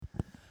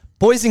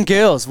Boys and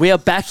girls, we are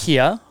back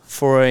here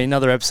for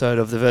another episode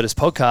of the Virtus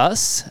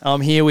podcast. I'm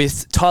here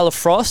with Tyler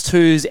Frost,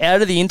 who's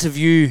out of the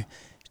interview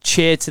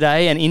chair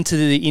today and into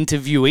the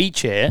interviewee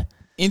chair.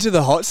 Into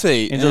the hot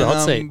seat. Into the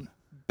hot seat.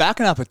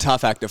 Backing up a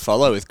tough act to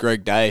follow with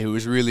Greg Day, who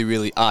was really,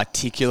 really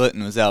articulate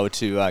and was able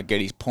to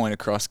get his point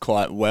across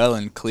quite well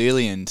and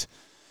clearly and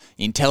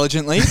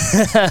intelligently.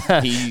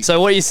 So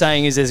what you're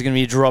saying is there's going to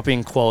be a drop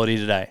in quality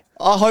today?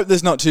 I hope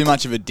there's not too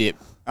much of a dip.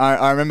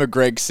 I remember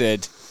Greg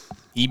said,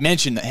 he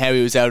mentioned that how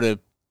he was able to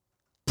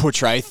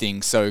portray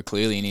things so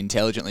clearly and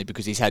intelligently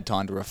because he's had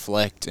time to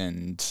reflect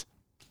and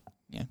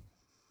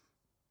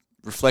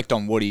reflect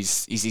on what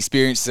his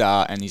experiences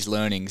are and his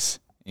learnings.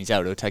 He's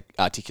able to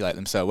articulate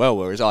them so well,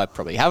 whereas I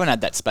probably haven't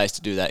had that space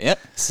to do that yet.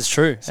 This is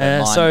true.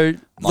 So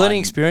learning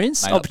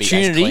experience,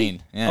 opportunity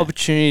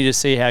to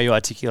see how you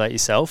articulate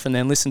yourself and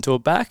then listen to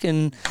it back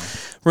and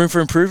room for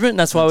improvement. And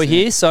that's why we're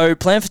here. So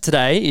plan for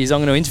today is I'm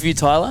going to interview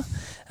Tyler.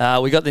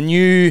 We got the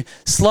new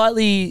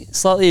slightly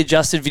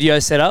adjusted video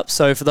set up.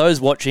 So for those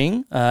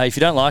watching, if you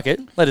don't like it,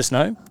 let us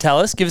know. Tell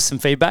us, give us some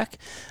feedback.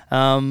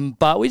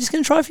 But we're just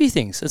going to try a few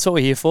things. That's what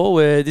we're here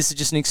for. This is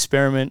just an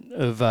experiment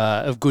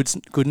of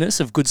goodness,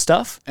 of good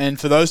stuff. And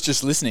for those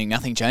just listening,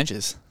 nothing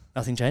changes.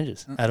 Nothing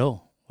changes at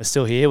all. We're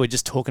still here. We're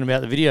just talking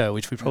about the video,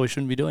 which we probably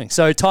shouldn't be doing.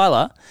 So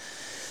Tyler,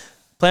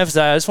 plan for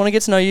today, I just want to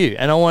get to know you.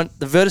 And I want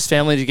the Virtus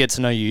family to get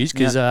to know you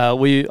because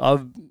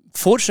I've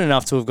fortunate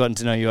enough to have gotten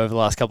to know you over the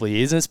last couple of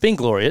years, and it's been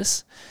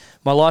glorious.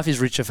 My life is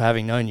richer for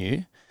having known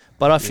you,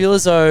 but I feel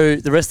as though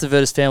the rest of the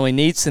Virtus family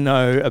needs to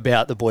know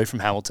about the boy from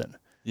Hamilton.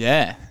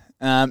 Yeah.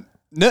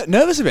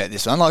 Nervous about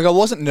this one. Like, I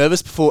wasn't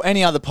nervous before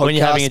any other podcast. When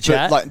you're having a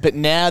chat? But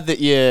now that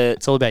you're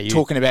it's all about you.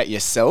 Talking about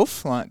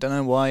yourself, like, don't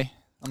know why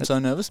I'm so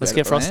nervous about Let's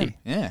get frosty.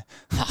 Yeah.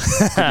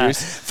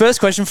 First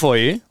question for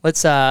you.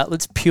 Let's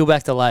peel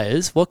back the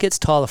layers. What gets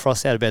Tyler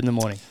Frost out of bed in the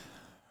morning?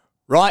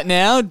 Right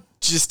now,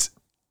 just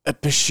a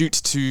pursuit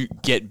to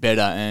get better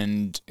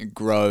and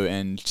grow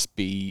and just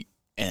be,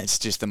 and it's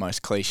just the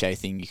most cliche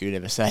thing you could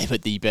ever say,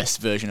 but the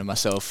best version of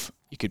myself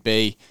you could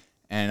be.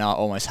 And I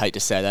almost hate to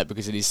say that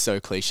because it is so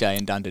cliche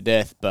and done to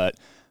death. But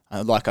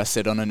like I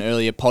said on an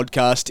earlier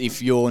podcast,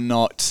 if you're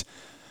not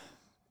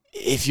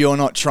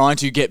trying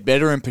to get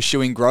better and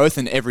pursuing growth,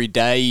 and every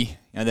day,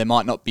 there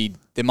might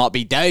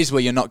be days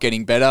where you're not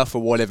getting better for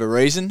whatever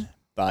reason.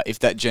 But if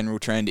that general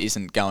trend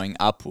isn't going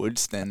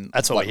upwards, then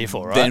that's what we're here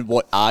for, right? Then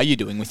what are you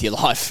doing with your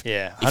life?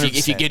 Yeah, 100%.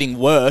 If you're getting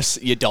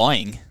worse, you're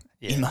dying.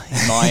 Yeah. In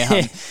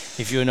my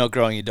if you're not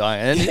growing, you're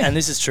dying, and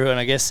this is true. And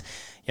I guess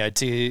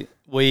Tyler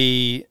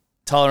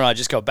and I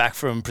just got back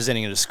from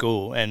presenting at a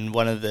school, and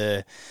one of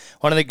the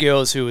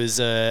girls who was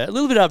a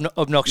little bit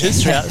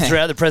obnoxious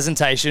throughout the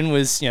presentation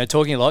was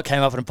talking a lot.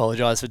 Came up and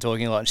apologised for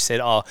talking a lot. And she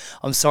said, "Oh,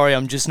 I'm sorry,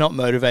 I'm just not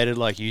motivated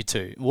like you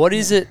two." What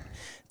is it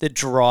that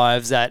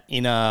drives that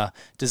inner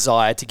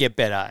desire to get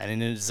better and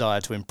inner desire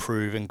to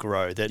improve and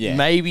grow that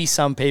maybe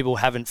some people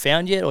haven't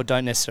found yet or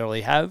don't necessarily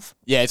have?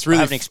 Yeah, it's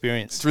really haven't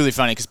experienced. It's really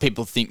funny because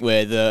people think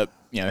we're the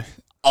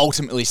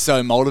ultimately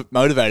so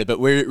motivated, but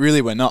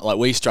we're not. Like,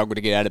 we struggle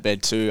to get out of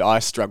bed too. I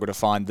struggle to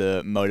find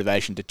the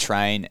motivation to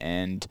train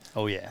and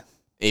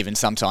even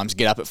sometimes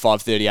get up at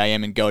 5:30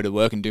 a.m. and go to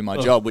work and do my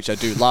job, which I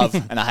do love.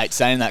 And I hate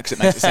saying that because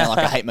it makes it sound like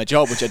I hate my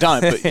job, which I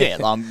don't.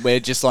 But we're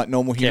just like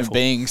normal human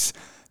beings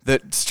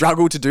that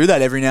struggle to do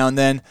that every now and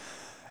then.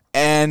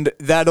 And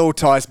that all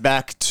ties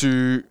back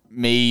to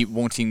me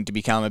wanting to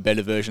become a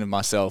better version of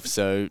myself.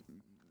 So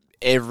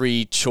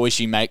every choice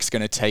you make is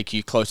going to take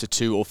you closer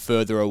to or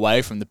further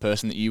away from the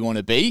person that you want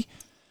to be.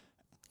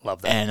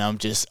 Love that. And I'm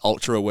just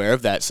ultra aware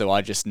of that. So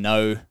I just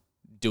know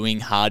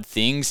doing hard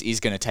things is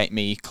going to take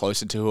me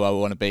closer to who I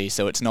want to be.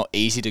 So it's not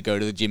easy to go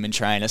to the gym and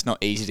train. It's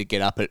not easy to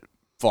get up at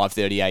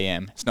 5:30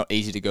 a.m. It's not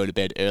easy to go to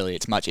bed early.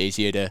 It's much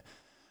easier to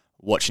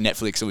watch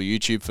Netflix or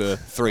YouTube for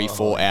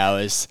 3-4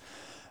 hours.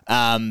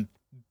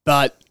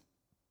 But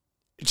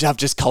I've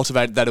just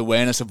cultivated that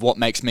awareness of what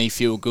makes me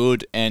feel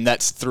good, and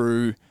that's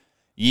through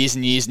years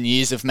and years and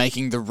years of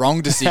making the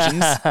wrong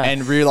decisions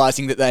and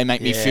realizing that they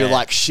make me feel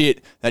like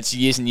shit. That's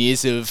years and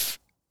years of,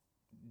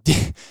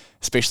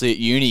 especially at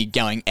uni,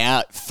 going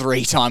out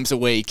 3 times a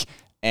week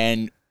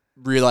and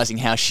realizing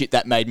how shit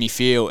that made me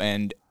feel,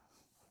 and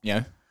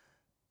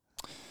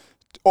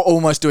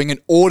almost doing an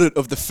audit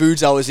of the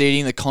foods I was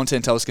eating, the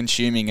content I was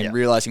consuming, and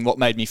realizing what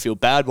made me feel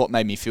bad, what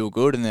made me feel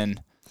good, and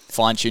then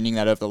fine-tuning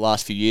that over the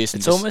last few years.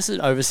 It's almost an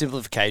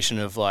oversimplification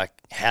of like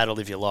how to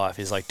live your life.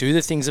 Is like, do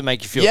the things that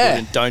make you feel good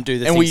and don't do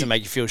the things that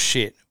make you feel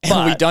shit.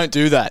 And we don't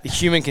do that. The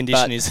human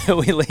condition is that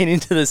we lean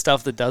into the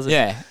stuff that doesn't.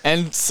 Yeah,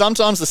 and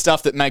sometimes the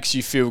stuff that makes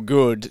you feel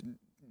good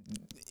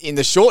in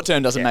the short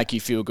term doesn't make you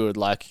feel good,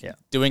 like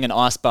doing an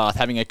ice bath,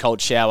 having a cold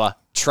shower,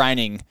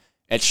 training.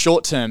 It's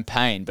short-term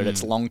pain, but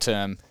it's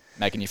long-term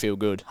making you feel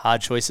good. Hard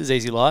choices,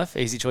 easy life.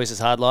 Easy choices,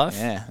 hard life.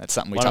 Yeah, that's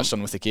something we touched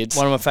on with the kids.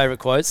 One of my favourite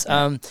quotes.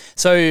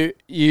 So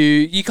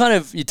you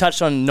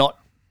touched on not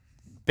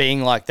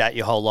being like that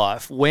your whole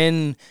life.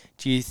 When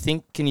can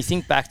you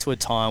think back to a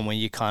time when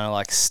you kind of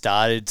like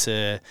started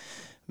to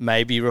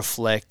maybe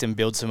reflect and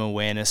build some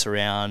awareness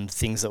around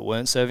things that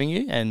weren't serving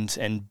you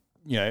and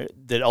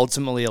that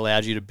ultimately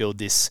allowed you to build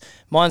this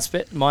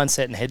mindset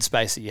and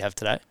headspace that you have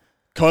today?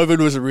 COVID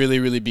was a really,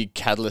 really big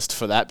catalyst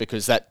for that,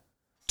 because that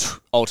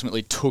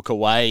ultimately took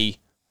away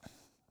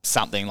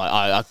something. Like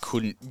I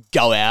couldn't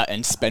go out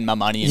and spend my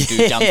money and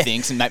do dumb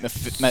things and make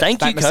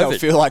myself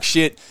feel like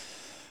shit.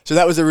 So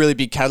that was a really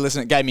big catalyst,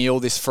 and it gave me all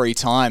this free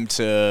time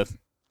to,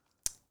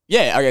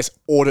 I guess,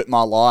 audit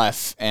my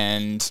life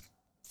and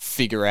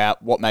figure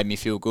out what made me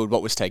feel good,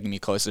 what was taking me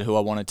closer to who I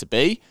wanted to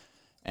be,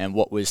 and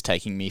what was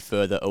taking me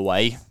further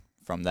away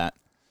from that.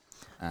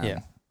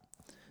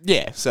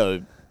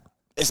 So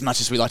as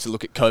much as we like to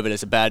look at COVID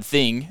as a bad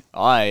thing,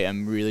 I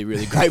am really,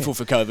 really grateful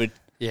for COVID.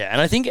 Yeah, and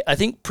I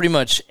think pretty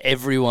much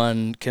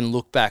everyone can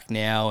look back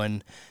now,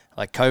 and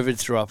like COVID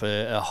threw up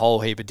a whole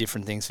heap of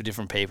different things for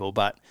different people,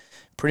 but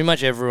pretty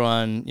much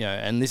everyone,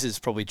 and this is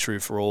probably true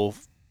for all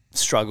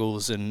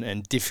struggles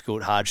and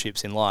difficult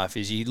hardships in life,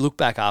 is you look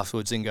back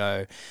afterwards and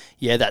go,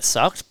 yeah, that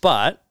sucked,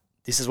 but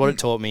this is what it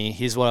taught me.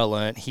 Here's what I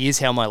learned. Here's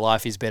how my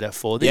life is better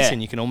for this. Yeah.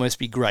 And you can almost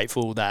be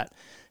grateful that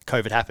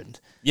COVID happened.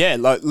 Yeah,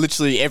 like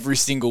literally every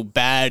single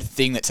bad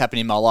thing that's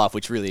happened in my life,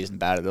 which really isn't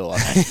bad at all.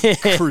 I mean,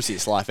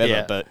 cruciest life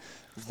ever, but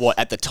what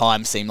at the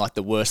time seemed like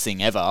the worst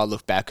thing ever, I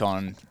look back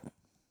on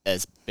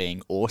as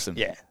being awesome.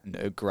 Yeah. And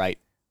a great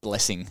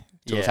blessing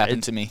to have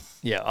happened to me.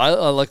 Yeah,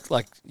 I like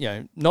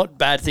not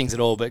bad things at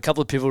all, but a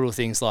couple of pivotal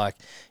things like,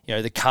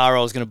 the car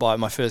I was going to buy,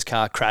 my first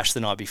car crashed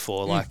the night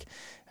before. Like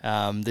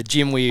the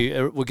gym we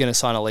were going to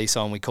sign a lease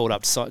on, we called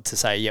up to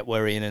say, yep,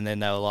 we're in. And then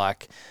they were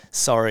like,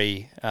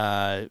 sorry,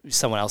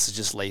 someone else has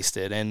just leased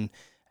it. And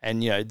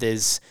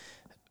there's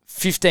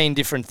 15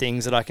 different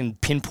things that I can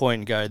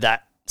pinpoint and go,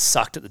 that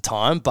sucked at the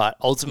time, but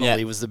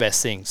ultimately was the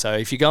best thing. So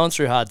if you're going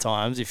through hard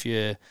times, if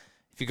you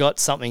got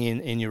something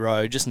in your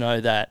road, just know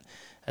that,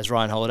 as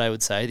Ryan Holiday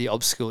would say, the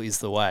obstacle is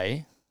the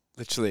way.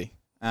 Literally.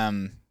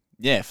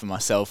 For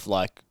myself,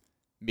 like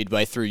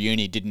midway through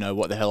uni, didn't know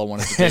what the hell I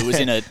wanted to do. Was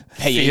in a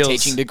PE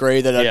teaching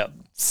degree that I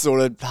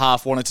sort of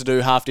half wanted to do,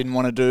 half didn't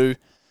want to do.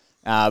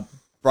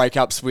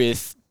 Breakups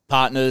with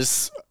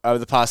partners over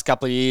the past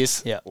couple of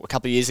years. Yeah. A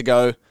couple of years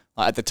ago,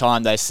 like at the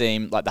time, they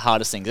seemed like the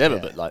hardest things ever,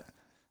 but like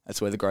that's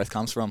where the growth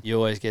comes from. You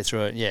always get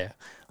through it. Yeah.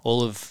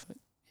 All of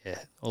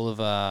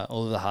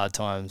the hard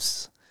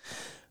times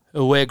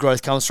are where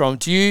growth comes from.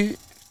 Do you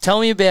tell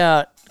me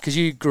about, because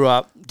you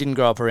didn't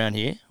grow up around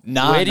here.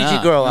 Where did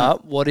you grow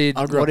up?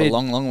 I grew up a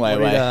long way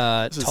away.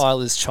 What did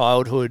Tyler's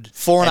childhood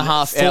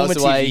 4.5 hours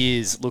away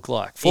years look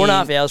like?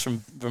 4.5 hours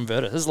from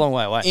Verta. This is a long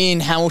way away. In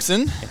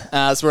Hamilton.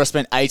 That's where I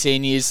spent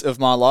 18 years of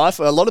my life.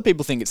 A lot of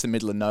people think it's the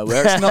middle of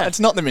nowhere. It's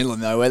not the middle of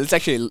nowhere. It's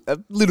actually a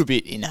little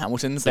bit in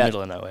Hamilton. It's the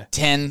middle of nowhere.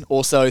 10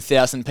 or so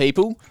thousand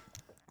people.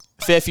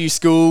 Fair few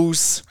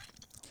schools.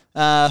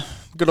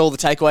 Got all the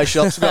takeaway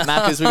shops. We've got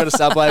Macca's, we've got a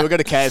Subway, we've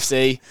got a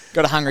KFC,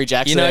 got a Hungry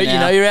Jack's.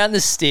 You're out in the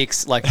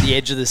sticks, like the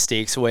edge of the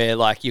sticks, where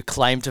like your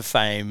claim to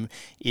fame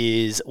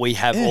is we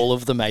have all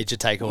of the major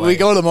takeaways. We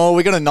got them all.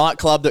 We got a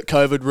nightclub that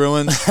COVID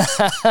ruined.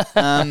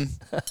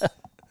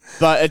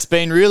 But it's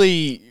been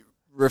really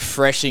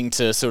refreshing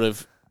to sort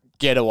of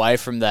get away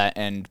from that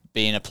and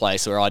be in a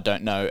place where I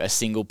don't know a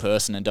single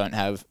person and don't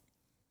have,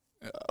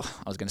 I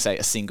was going to say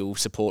a single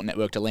support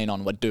network to lean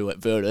on. I do at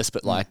Virtus,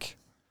 but like,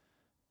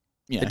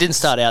 it didn't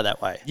start out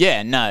that way.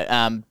 Yeah,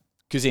 no,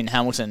 because in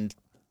Hamilton,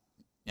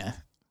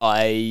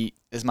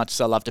 as much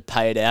as I love to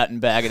pay it out and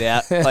bag it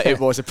out, like it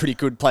was a pretty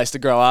good place to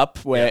grow up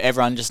where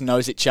everyone just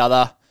knows each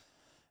other.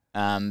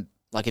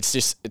 Like it's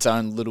just its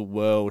own little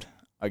world,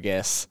 I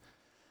guess.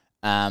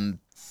 But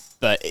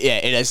yeah,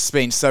 it has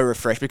been so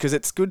refreshing because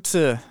it's good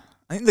to.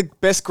 I think the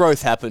best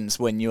growth happens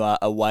when you are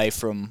away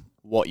from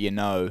what you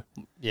know.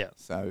 Yeah.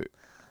 So.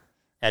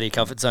 Out of your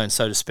comfort zone,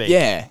 so to speak.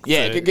 Yeah.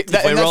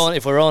 So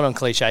if we're rolling on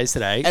cliches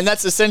today. And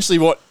that's essentially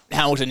what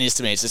Hamilton is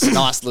to me. It's just a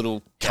nice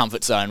little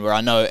comfort zone where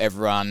I know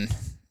everyone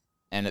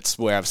and it's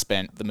where I've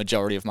spent the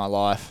majority of my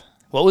life.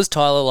 What was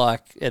Tyler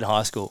like at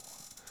high school?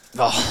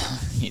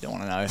 Oh, you don't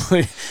want to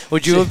know.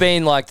 Would you have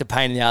been like the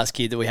pain in the ass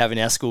kid that we have in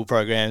our school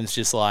programs,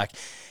 just like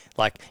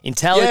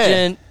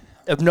intelligent,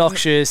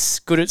 obnoxious,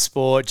 good at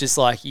sport, just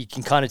like you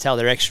can kind of tell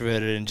they're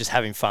extroverted and just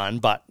having fun,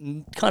 but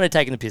kind of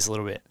taking the piss a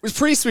little bit? It was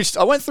pretty switched.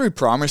 I went through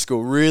primary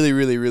school really,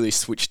 really, really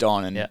switched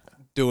on and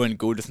doing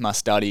good with my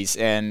studies.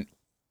 And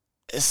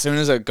as soon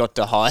as I got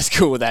to high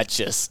school, and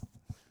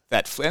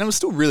I was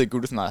still really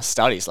good with my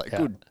studies,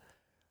 good,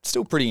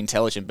 still pretty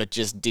intelligent, but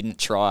just didn't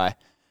try.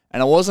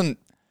 And I wasn't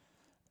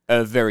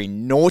a very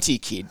naughty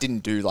kid, didn't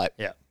do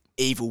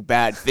evil,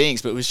 bad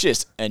things, but it was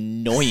just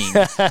annoying.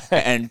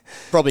 And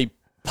probably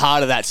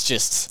part of that's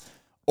just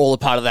all a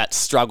part of that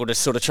struggle to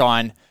sort of try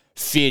and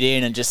fit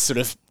in and just sort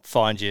of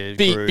find your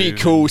be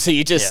cool. So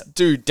you just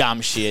do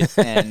dumb shit.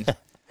 And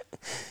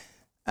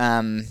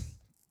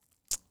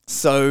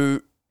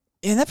so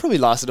that probably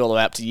lasted all the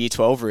way up to year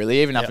 12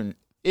 really.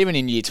 Even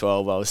in year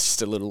 12 I was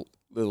just a little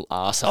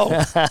arsehole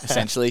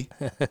essentially.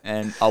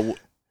 And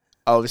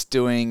I was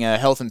doing a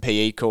health and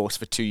PE course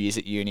for 2 years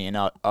at uni, and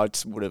I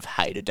just would have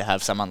hated to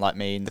have someone like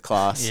me in the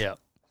class. Yeah.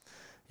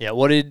 Yeah.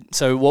 What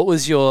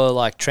was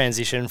your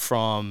transition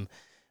from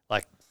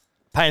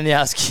pain in the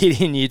ass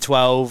kid in year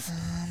 12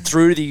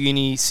 through the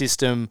uni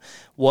system.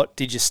 What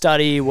did you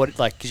study?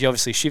 Because you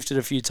obviously shifted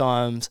a few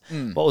times.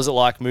 What was it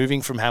like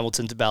moving from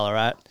Hamilton to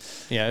Ballarat?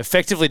 You know,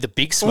 effectively the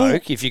big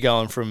smoke if you're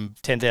going from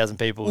 10,000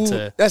 people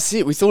to... That's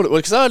it. We thought it was...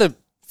 Because I had a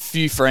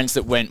few friends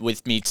that went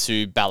with me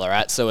to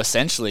Ballarat. So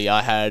essentially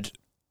I had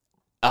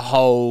a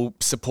whole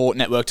support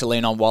network to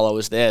lean on while I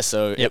was there.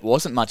 So it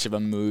wasn't much of a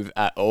move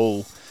at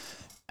all.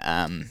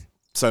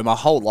 So my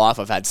whole life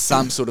I've had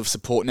some sort of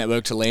support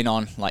network to lean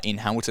on. Like in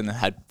Hamilton, I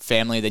had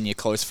family, then your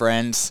close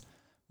friends.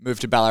 Move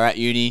to Ballarat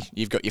Uni,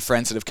 you've got your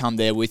friends that have come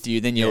there with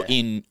you. Then you're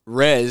in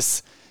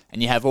res,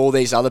 and you have all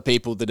these other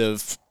people that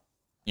have,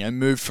 you know,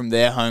 moved from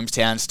their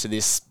hometowns to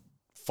this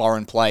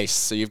foreign place.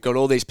 So you've got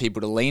all these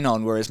people to lean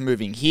on. Whereas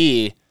moving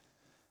here,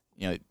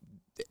 you know,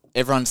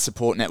 everyone's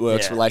support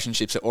networks,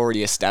 relationships are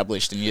already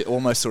established, and you're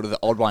almost sort of the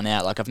odd one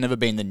out. Like I've never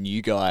been the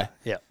new guy.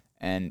 Yeah.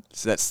 And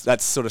so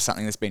that's sort of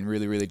something that's been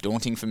really, really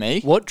daunting for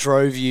me. What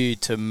drove you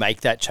to make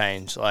that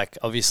change? Like,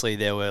 obviously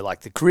there were like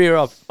the career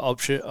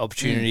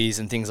opportunities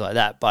and things like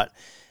that, but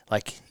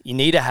like you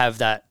need to have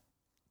that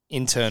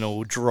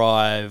internal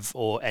drive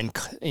and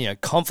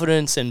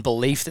confidence and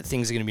belief that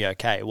things are going to be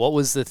okay. What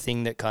was the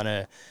thing that kind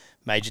of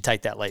made you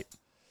take that leap?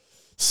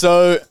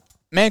 So,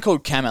 a man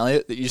called Cam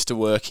Elliott that used to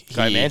work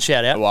here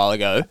shout out. A while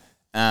ago,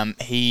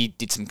 he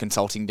did some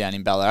consulting down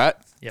in Ballarat.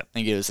 Yep. I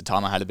think it was the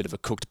time I had a bit of a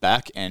cooked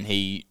back, and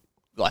he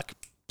like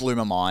blew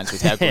my mind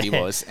with how good he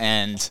was.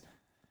 And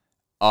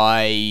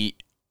I'm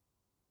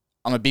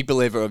a big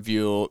believer of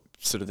your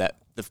sort of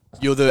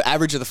you're the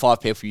average of the 5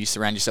 people you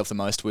surround yourself the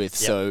most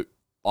with. Yep. So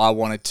I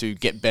wanted to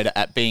get better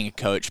at being a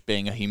coach,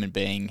 being a human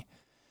being,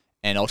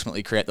 and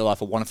ultimately create the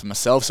life I wanted for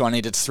myself. So I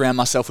needed to surround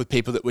myself with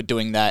people that were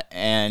doing that.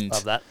 And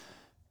love that.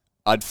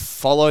 I'd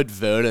followed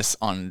Virtus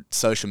on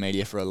social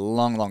media for a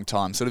long, long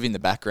time, sort of in the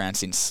background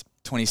since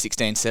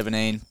 2016,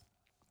 17.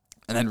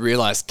 And then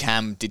realised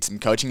Cam did some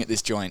coaching at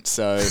this joint.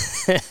 So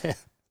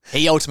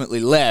he ultimately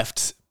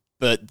left.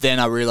 But then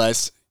I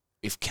realised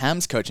if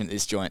Cam's coaching at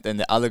this joint, then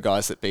the other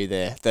guys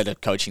that are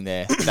coaching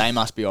there, they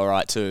must be all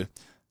right too.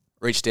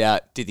 Reached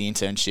out, did the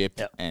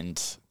internship,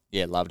 and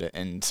loved it.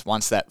 And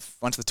once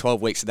the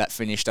 12 weeks of that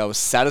finished, I was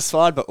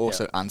satisfied, but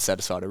also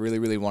unsatisfied. I really,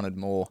 really wanted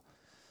more.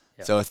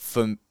 Yep.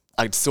 So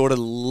I'd sort of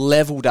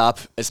leveled up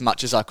as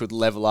much as I could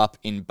level up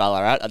in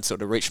Ballarat. I'd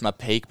sort of reached my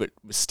peak, but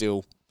was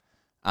still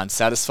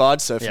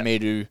unsatisfied. So for me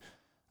to,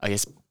 I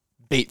guess,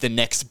 beat the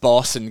next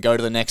boss and go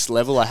to the next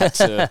level, I had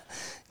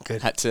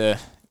to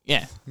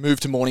move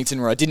to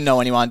Mornington where I didn't know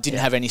anyone, didn't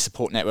have any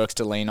support networks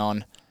to lean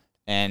on,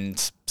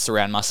 and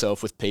surround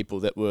myself with people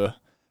that were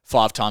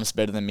 5 times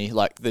better than me.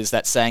 Like there's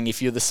that saying,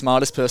 if you're the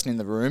smartest person in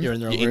the room, you're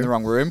in the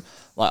wrong room.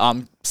 Like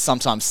I'm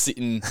sometimes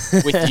sitting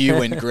with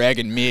you and Greg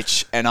and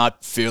Mitch, and I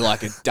feel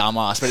like a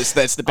dumbass, but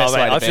that's the best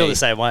way to be. I feel the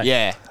same way.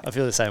 Yeah. I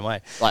feel the same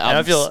way. Like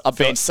I've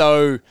been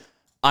so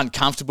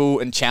uncomfortable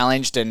and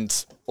challenged,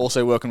 and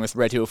also working with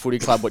Red Hill Footy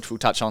Club, which we'll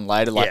touch on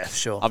later. Like,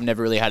 I've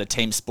never really had a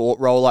team sport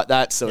role like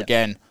that. So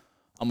again,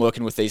 I'm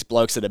working with these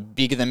blokes that are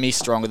bigger than me,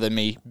 stronger than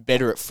me,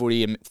 better at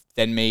footy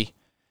than me.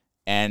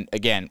 And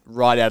again,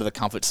 right out of the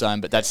comfort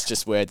zone, but that's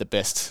just where the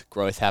best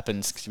growth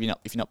happens. Because if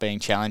you're not being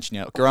challenged,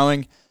 you're not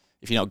growing.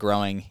 If you're not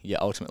growing,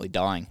 you're ultimately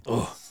dying.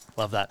 Oh,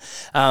 love that.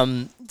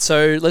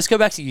 So let's go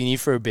back to uni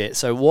for a bit.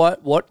 So why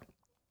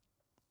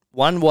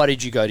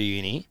did you go to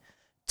uni?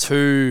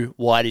 2,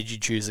 why did you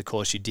choose the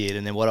course you did?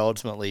 And then what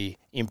ultimately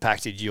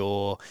impacted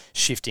your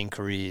shifting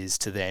careers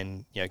to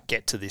then,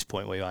 get to this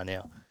point where you are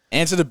now?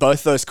 Answer to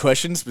both those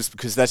questions was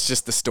because that's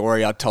just the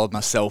story I told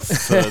myself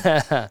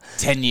for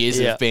 10 years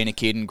of being a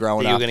kid and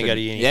growing up. You were going to go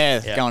to uni.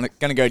 Yeah, going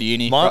to go to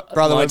uni.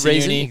 Brother went to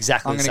uni.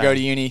 Exactly. I'm going to go to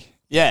uni.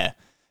 Yeah.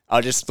 I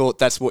just thought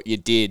that's what you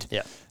did.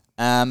 Yeah.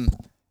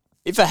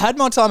 If I had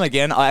my time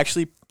again, I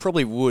actually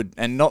probably would,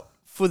 and not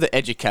for the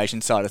education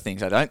side of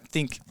things. I don't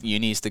think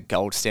uni is the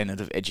gold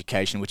standard of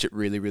education, which it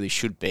really, really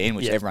should be, and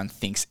which everyone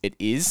thinks it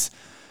is.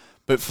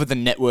 But for the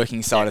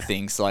networking side of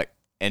things,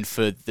 and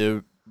for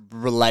the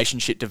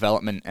relationship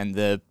development and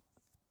the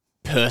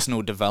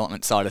personal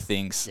development side of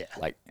things,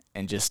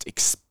 and just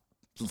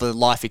the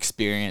life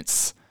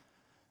experience,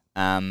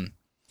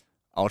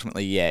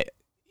 ultimately,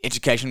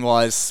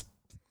 education-wise,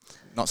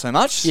 not so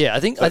much. Yeah, I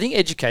think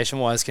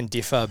education-wise can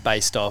differ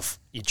based off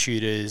your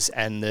tutors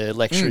and the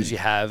lecturers you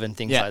have and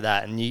things like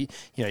that. And you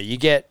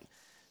get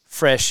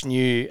fresh,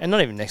 new, and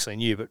not even necessarily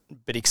new,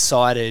 but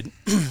excited,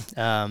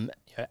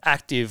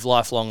 active,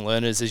 lifelong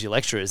learners as your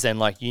lecturers.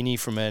 Then uni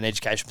from an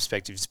education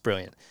perspective is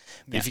brilliant.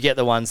 But if you get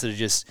the ones that are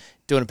just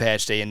doing a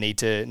PhD and need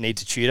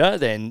to tutor,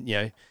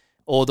 then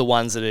or the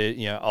ones that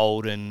are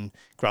old and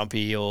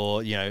grumpy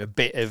or a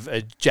bit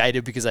of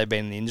jaded because they've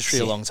been in the industry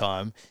a long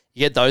time. You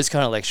get those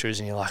kind of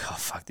lecturers and you're like, oh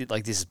fuck,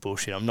 this is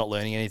bullshit. I'm not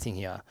learning anything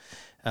here.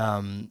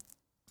 And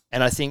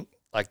I think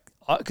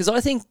because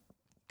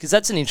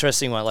that's an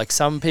interesting one. Like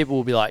some people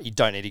will be like, you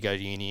don't need to go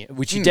to uni,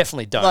 which you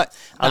definitely don't.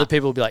 Other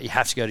people will be like, you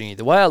have to go to uni.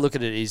 The way I look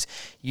at it is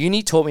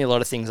uni taught me a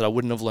lot of things that I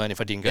wouldn't have learned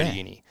if I didn't go to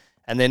uni.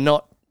 And they're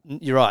not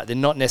you're right. They're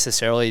not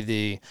necessarily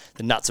the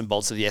nuts and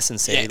bolts of the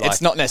S&C. Yeah,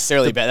 it's not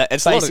necessarily about that.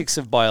 It's basics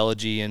of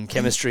biology and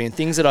chemistry and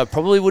things that I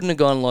probably wouldn't have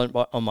gone and learned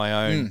on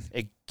my own.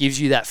 It gives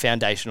you that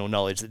foundational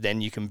knowledge that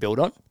then you can build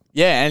on.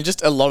 Yeah, and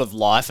just a lot of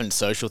life and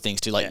social things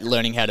too, like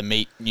learning how to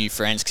meet new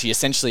friends. Because you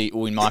essentially,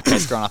 well, in my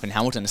case, growing up in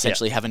Hamilton,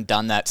 essentially haven't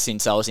done that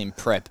since I was in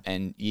prep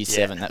and year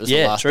 7. That was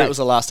that was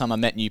the last time I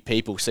met new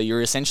people. So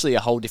you're essentially a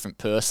whole different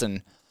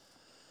person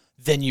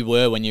than you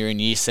were when you're in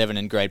year 7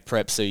 and grade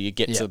prep. So you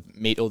get to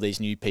meet all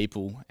these new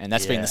people, and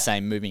that's been the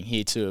same moving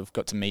here too. I've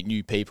got to meet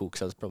new people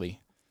because I was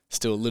probably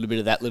still a little bit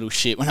of that little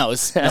shit when I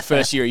was in my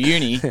first year of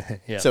uni.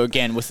 So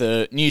again, with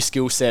a new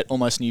skill set,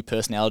 almost new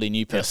personality,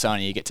 new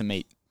persona, you get to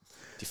meet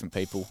different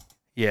people.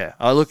 Yeah,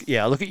 I look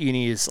at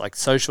uni as like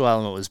social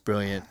element was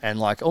brilliant, and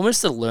like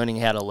almost the learning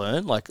how to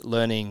learn, like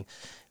learning,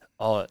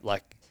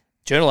 like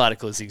journal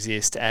articles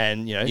exist,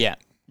 and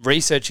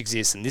research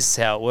exists, and this is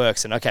how it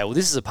works, and okay, well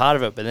this is a part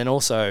of it, but then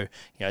also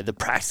the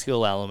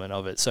practical element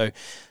of it.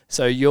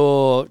 So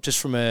you're just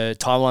from a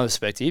timeline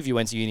perspective, you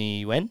went to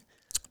uni when?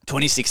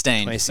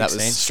 2016. That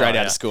was straight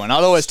out of school. And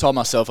I'd always told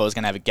myself I was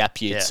going to have a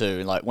gap year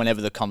too. Like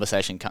whenever the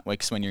conversation comes,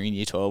 because when you're in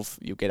year 12,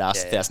 you'll get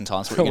asked 1,000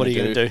 times what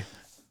you're going to do.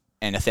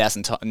 And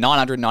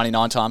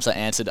 999 times I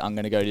answered, I'm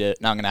going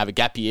to have a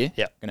gap year.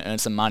 I'm going to earn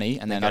some money.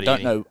 And then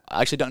I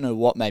actually don't know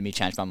what made me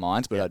change my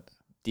mind, but I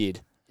did.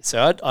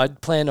 So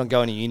I'd planned on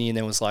going to uni and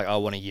then was like, I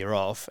want a year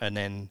off. And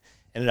then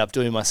ended up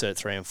doing my Cert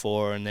 3 and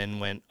 4 and then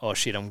went, oh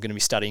shit, I'm going to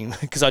be studying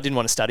because I didn't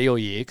want to study all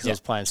year because I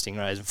was playing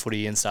Stingrays and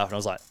footy and stuff. And I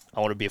was like,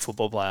 I want to be a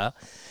football player.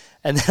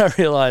 And then I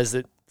realised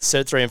that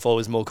Cert 3 and 4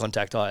 was more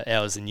contact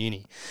hours than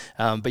uni.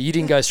 But you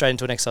didn't go straight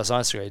into an exercise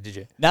science degree, did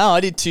you? No, I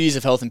did 2 years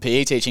of health and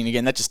PE teaching.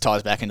 Again, that just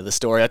ties back into the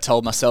story I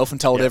told myself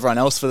and told everyone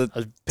else for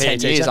the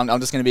 10 years. I'm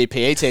just going to be a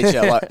PE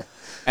teacher.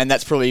 And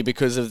that's probably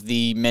because of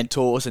the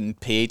mentors and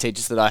PE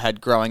teachers that I had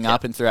growing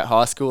up and throughout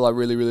high school. I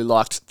really, really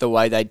liked the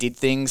way they did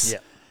things.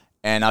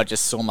 And I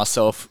just saw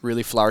myself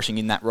really flourishing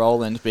in that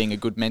role and being a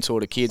good mentor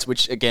to kids,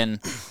 which, again,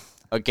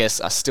 I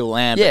guess I still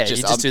am. Yeah, but you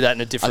just do that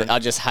in a different way. I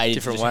just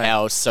hated how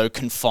I was so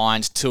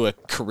confined to a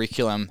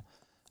curriculum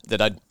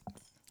that I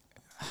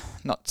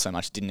not so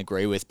much didn't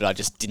agree with, but I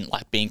just didn't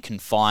like being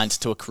confined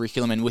to a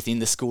curriculum and within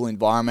the school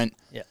environment.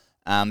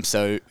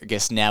 So I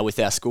guess now with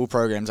our school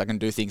programs, I can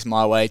do things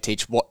my way,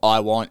 teach what I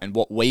want and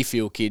what we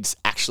feel kids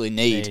actually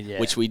need,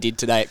 which we did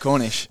today at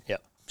Cornish.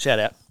 Shout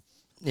out.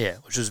 Yeah,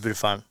 which was a bit of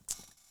fun.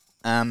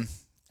 And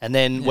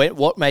then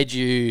what made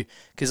you,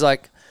 because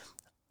like,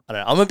 I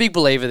don't know, I'm a big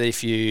believer that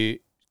if you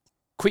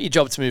quit your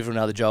job to move to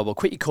another job or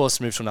quit your course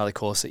to move to another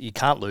course, that you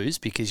can't lose,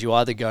 because you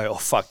either go, oh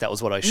fuck, that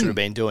was what I should have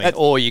been doing,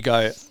 or you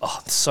go, oh,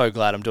 I'm so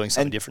glad I'm doing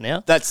something different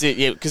now. That's it,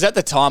 yeah, because at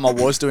the time I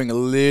was doing a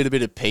little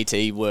bit of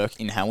PT work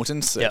in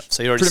Hamilton. So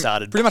so you already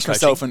started pretty much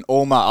coaching. Myself and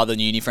all my other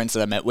uni friends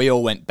that I met, we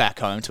all went back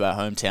home to our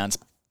hometowns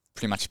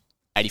pretty much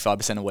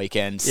 85% of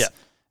weekends.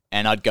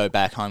 And I'd go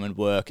back home and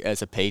work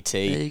as a PT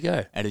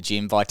at a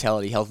gym,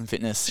 Vitality Health and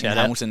Fitness in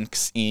Hamilton.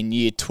 In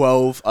year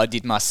 12, I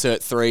did my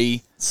Cert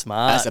 3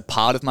 as a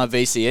part of my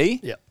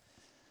VCE.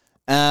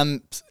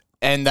 And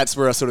that's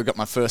where I sort of got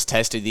my first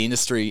taste of the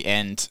industry.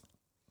 And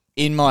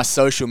in my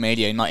social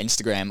media, in my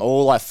Instagram,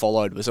 all I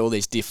followed was all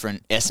these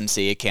different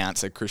S&C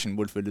accounts. So Christian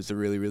Woodford was a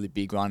really, really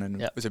big one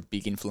and was a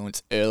big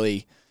influence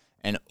early.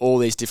 And all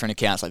these different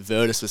accounts, like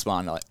Virtus was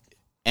one, like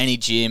any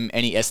gym,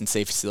 any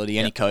S&C facility,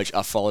 any coach,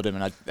 I followed him,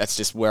 and that's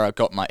just where I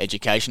got my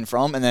education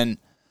from. And then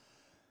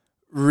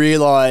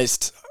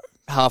realised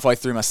halfway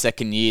through my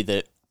second year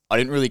that I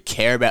didn't really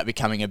care about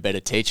becoming a better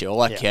teacher.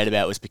 All I cared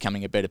about was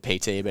becoming a better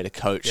PT, a better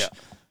coach.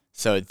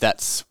 So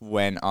that's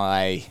when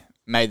I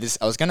made this.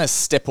 I was going to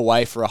step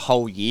away for a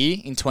whole year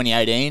in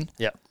 2018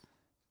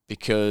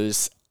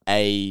 because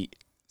a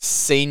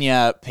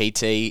senior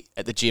PT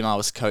at the gym I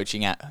was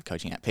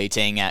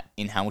PTing at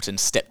in Hamilton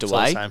stepped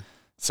away.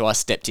 So I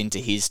stepped into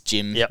his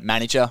gym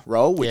manager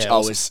role, which I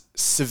was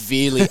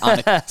severely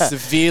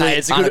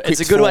it's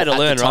a good way to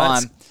learn,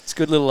 right? It's a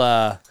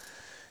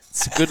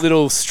good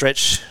little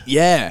stretch.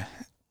 Yeah.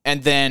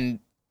 And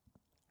then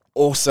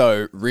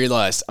also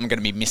realised I'm going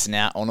to be missing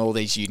out on all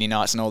these uni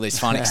nights and all these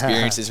fun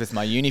experiences with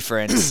my uni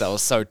friends. So I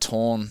was so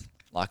torn.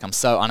 Like, I'm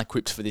so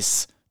unequipped for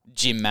this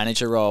gym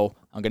manager role.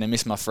 I'm going to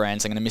miss my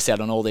friends. I'm going to miss out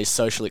on all these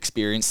social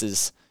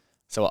experiences.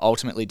 So I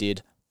ultimately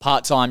did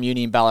part-time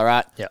uni in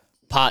Ballarat,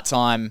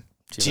 part-time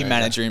gym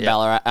manager in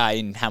Ballarat,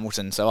 in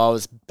Hamilton. So I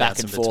was back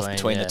and forth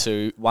between the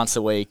two once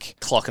a week,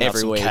 clocking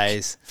every up some week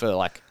Ks for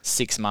like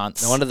 6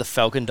 months. No wonder the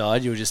Falcon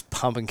died. You were just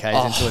pumping Ks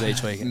into it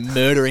each week,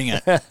 murdering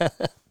it.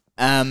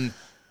 And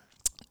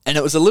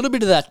it was a little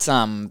bit of that.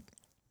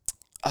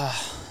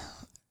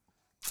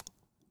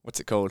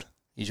 What's it called?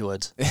 Use your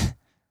words.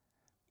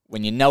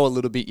 When you know a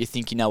little bit, you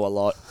think you know a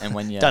lot, and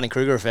when you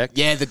Dunning-Kruger effect.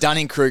 Yeah, the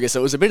Dunning-Kruger. So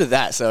it was a bit of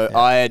that. So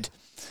I'd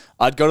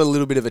got a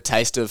little bit of a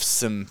taste of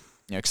some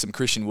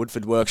Christian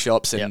Woodford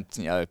workshops and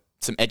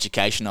some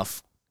education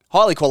off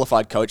highly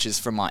qualified coaches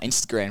from my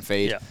Instagram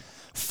feed.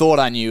 Thought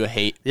I knew a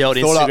heap. The old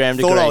Instagram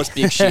degree. Thought I was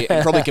big shit.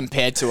 And probably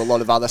compared to a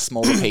lot of other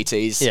smaller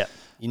PTs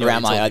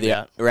around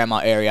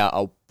my area,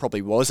 I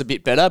probably was a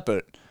bit better,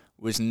 but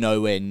was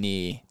nowhere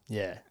near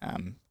Yeah.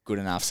 good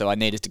enough. So I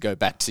needed to go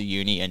back to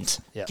uni and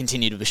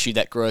continue to pursue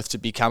that growth to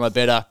become a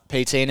better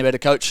PT and a better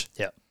coach.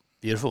 Yeah,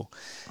 beautiful.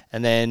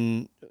 And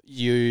then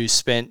you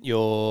spent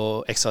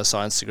your exercise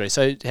science degree.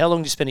 So how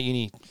long did you spend at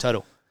uni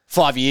total?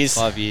 5 years.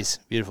 5 years.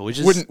 Beautiful. Which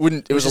is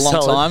wouldn't it was a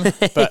long time,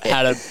 but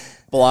had a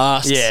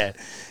blast. Yeah.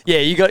 Yeah,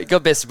 you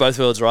got best of both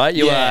worlds, right?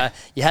 You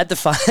had the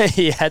fun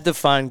you had the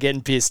fun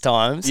getting pissed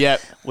times.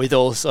 Yep. With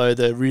also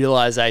the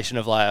realization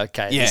of like,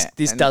 okay,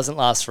 this doesn't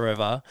last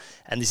forever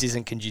and this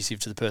isn't conducive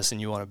to the person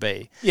you want to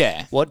be.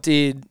 Yeah. What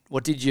did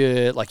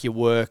your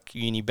work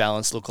uni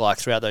balance look like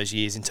throughout those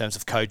years in terms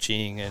of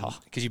coaching, and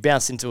because you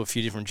bounced into a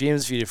few different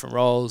gyms, a few different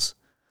roles?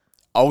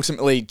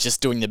 Ultimately just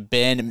doing the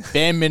bare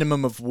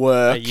minimum of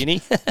work at uni.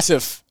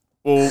 At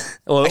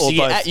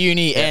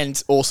uni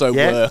and also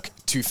work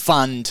to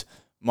fund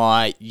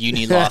my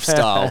uni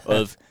lifestyle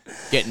of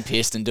getting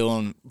pissed and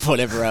doing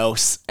whatever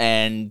else,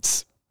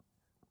 and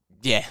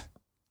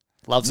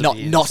loves a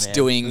beer, loves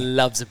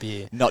a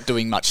beer, not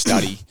doing much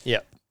study.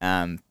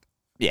 And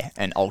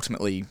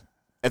ultimately,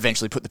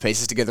 eventually put the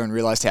pieces together and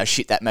realized how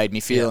shit that made me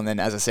feel. And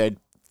then, as I said,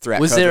 throughout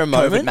was COVID, there a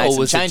moment, or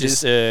was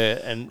changes. it just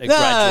a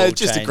gradual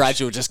just change? A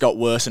gradual, just got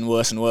worse and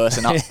worse and worse.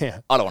 And I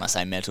don't want to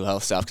say mental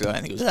health stuff because I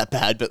don't think it was that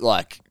bad, but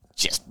like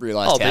just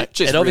realized how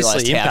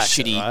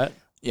shitty. Right?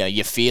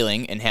 You're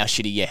feeling and how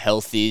shitty your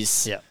health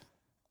is. Yeah.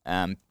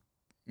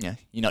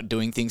 You're not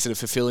doing things that are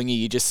fulfilling you.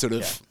 You're just sort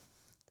of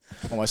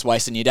almost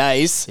wasting your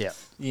days. Yeah.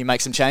 You make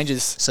some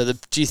changes. So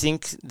do you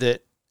think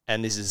that,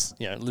 and this is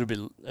a little bit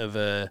of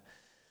a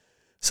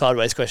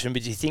sideways question,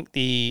 but do you think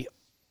the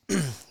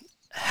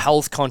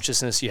health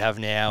consciousness you have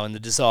now and the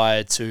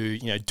desire to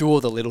do all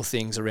the little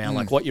things around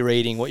like what you're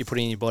eating, what you're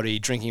putting in your body,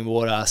 drinking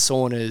water,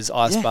 saunas,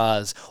 ice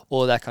bars,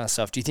 all of that kind of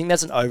stuff, do you think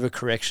that's an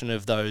overcorrection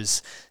of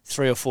those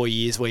 3 or 4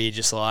 years where you're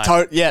just like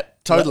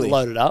totally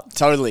loaded up?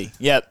 Totally.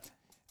 Yep.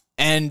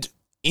 And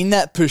in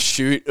that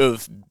pursuit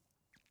of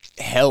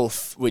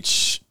health,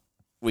 which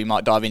we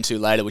might dive into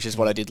later, which is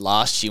what I did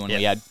last year when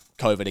we had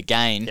COVID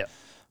again,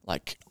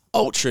 like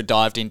ultra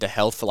dived into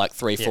health for like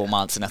 3-4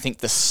 months, and I think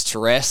the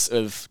stress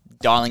of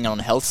dialing on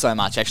health so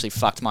much actually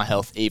fucked my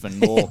health even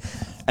more.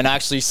 And I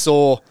actually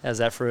saw... How's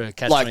that for a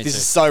catch-22? Like, this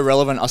is so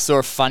relevant. I saw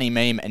a funny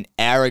meme an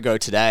hour ago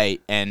today,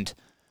 and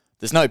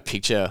there's no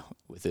picture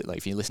with it. Like,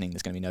 if you're listening,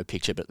 there's going to be no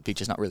picture, but the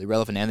picture's not really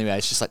relevant anyway.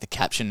 It's just like the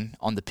caption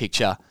on the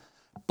picture.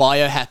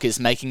 Biohackers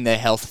making their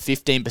health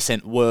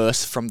 15%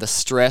 worse from the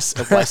stress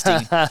of wasting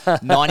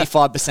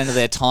 95% of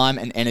their time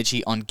and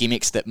energy on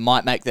gimmicks that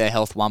might make their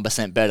health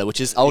 1% better, which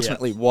is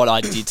ultimately what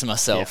I did to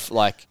myself.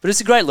 But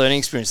it's a great learning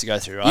experience to go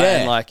through, right? Yeah.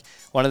 And like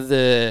one of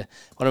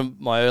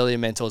my earlier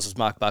mentors was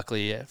Mark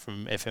Buckley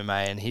from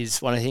FMA, and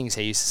one of the things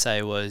he used to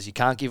say was, you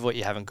can't give what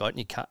you haven't got,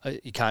 and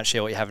you can't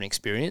share what you haven't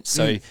experienced.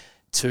 So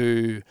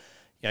you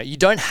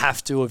don't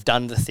have to have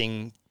done the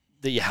thing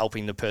that you're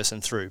helping the person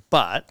through.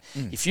 But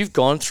if you've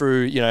gone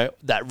through,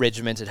 that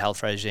regimented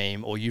health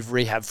regime, or you've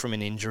rehabbed from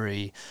an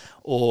injury,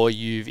 or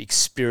you've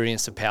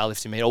experienced a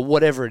powerlifting meet, or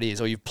whatever it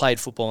is, or you've played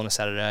football on a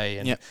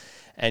Saturday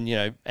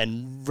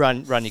and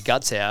run your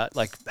guts out,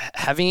 like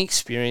having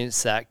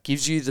experienced that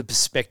gives you the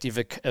perspective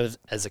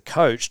as a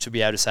coach to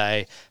be able to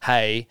say,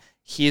 hey,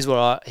 here's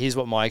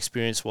what my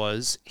experience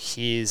was,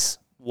 here's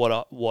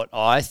what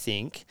I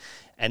think,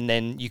 and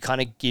then you kind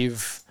of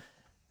give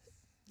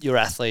your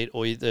athlete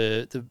or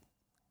the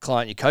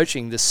client you're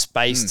coaching the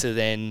space to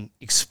then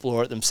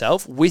explore it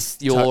themselves with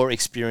your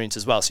experience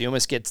as well. So you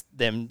almost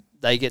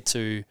they get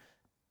to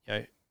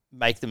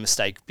make the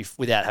mistake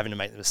without having to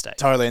make the mistake.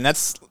 Totally, and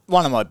that's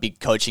one of my big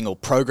coaching or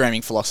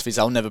programming philosophies.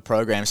 I'll never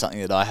program something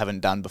that I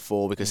haven't done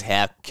before, because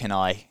how can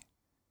I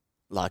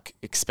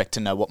expect to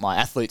know what my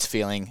athlete's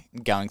feeling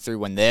going through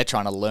when they're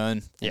trying to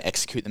learn and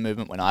execute the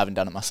movement when I haven't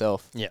done it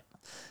myself? Yeah.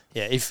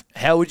 Yeah. If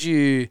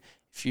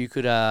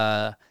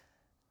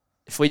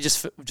we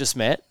just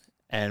met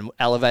and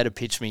elevator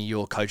pitch me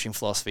your coaching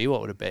philosophy,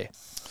 what would it be?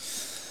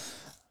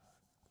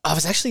 I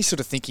was actually sort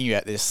of thinking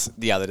about this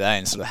the other day,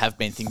 and sort of have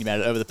been thinking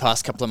about it over the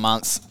past couple of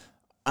months.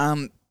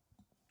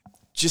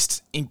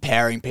 Just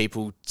empowering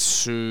people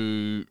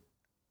to,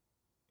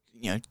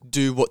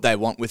 do what they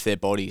want with their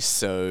bodies.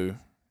 So,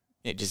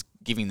 just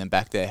giving them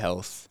back their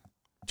health,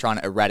 trying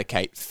to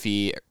eradicate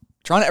fear,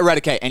 trying to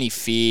eradicate any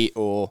fear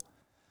or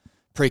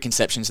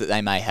preconceptions that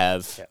they may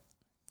have.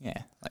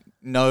 Yeah, like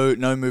no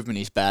movement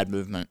is bad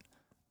movement.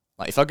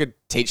 Like if I could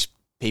teach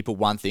people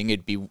one thing,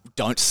 it'd be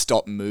don't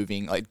stop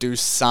moving. Like do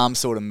some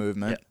sort of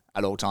movement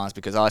at all times,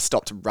 because I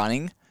stopped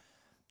running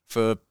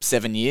for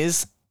 7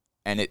 years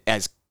and it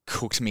has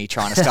cooked me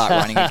trying to start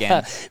running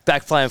again.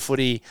 Back playing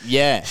footy.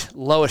 Yeah.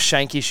 Lower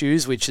shank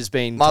issues, which has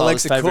been my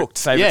legs are cooked.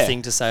 Favorite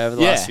thing to say over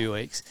the last few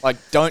weeks. Like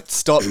don't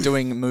stop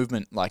doing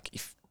movement. Like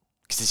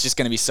because it's just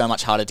going to be so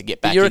much harder to get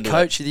back into it. You're a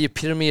coach, you're the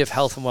epitome of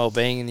health and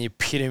well-being and the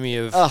epitome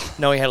of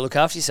knowing how to look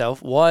after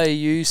yourself. Why are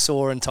you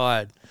sore and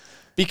tired?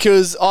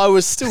 Because I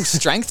was still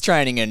strength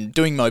training and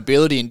doing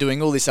mobility and doing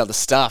all this other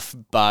stuff,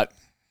 but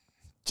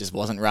just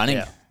wasn't running.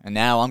 Yeah. And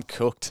now I'm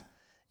cooked.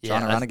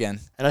 trying to run again.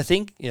 And I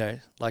think,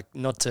 like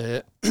not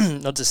to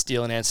not to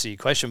steal an answer to your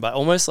question, but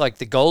almost like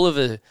the goal of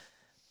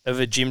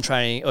a gym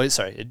training,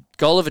 a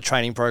goal of a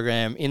training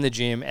program in the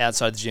gym,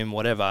 outside the gym,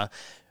 whatever,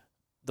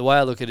 the way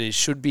I look at it is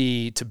should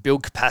be to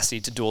build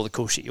capacity to do all the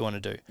cool shit you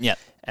want to do. Yeah.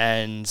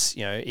 And,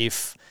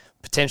 if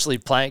potentially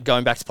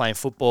going back to playing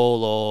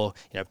football or,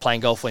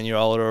 playing golf when you're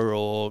older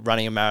or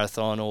running a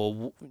marathon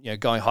or,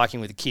 going hiking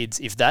with the kids,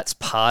 if that's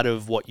part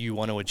of what you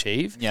want to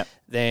achieve,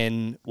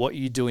 then what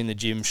you do in the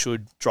gym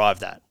should drive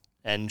that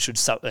and gym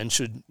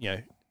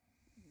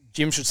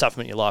should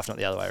supplement your life, not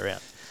the other way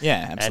around.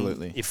 Yeah,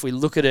 absolutely. And if we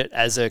look at it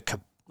as I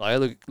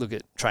look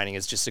at training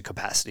as just a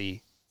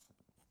capacity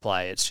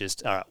play, it's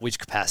just, all right, which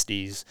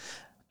capacities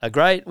are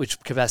great, which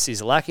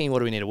capacities are lacking, what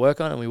do we need to work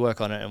on, and we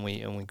work on it and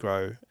we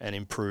grow and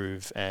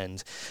improve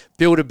and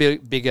build a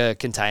bigger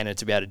container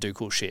to be able to do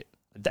cool shit.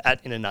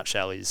 That, in a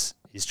nutshell, is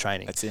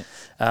training. That's it.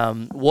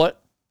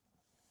 What,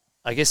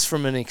 I guess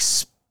from an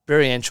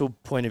experiential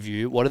point of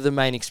view, what are the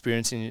main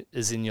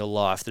experiences in your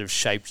life that have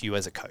shaped you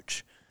as a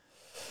coach?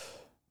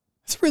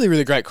 It's a really,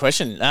 really great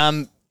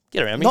question.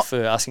 Get around me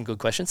for asking good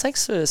questions.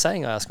 Thanks for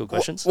saying I ask good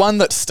questions. One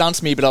that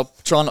stunts me, but I'll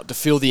try not to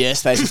fill the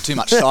airspace with too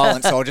much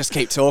silence, so I'll just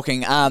keep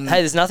talking. Hey,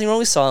 there's nothing wrong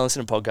with silence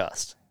in a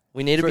podcast.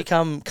 We need to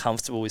become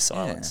comfortable with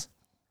silence.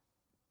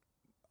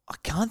 Yeah. I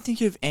can't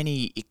think of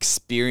any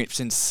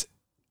experiences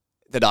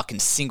that I can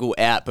single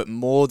out, but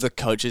more the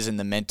coaches and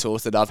the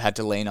mentors that I've had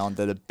to lean on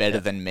that are better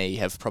than me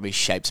have probably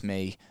shaped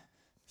me.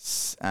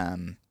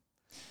 And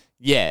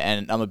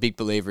I'm a big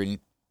believer in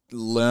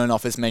learn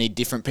off as many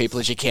different people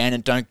as you can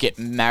and don't get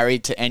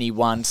married to any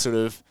one sort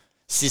of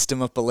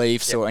system of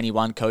beliefs or any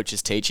one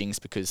coach's teachings,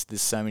 because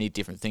there's so many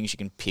different things you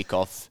can pick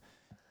off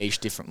each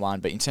different one.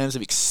 But in terms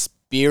of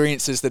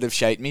experiences that have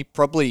shaped me,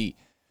 probably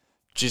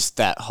just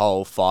that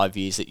whole 5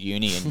 years at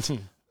uni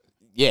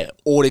and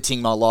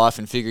auditing my life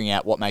and figuring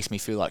out what makes me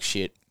feel like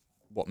shit,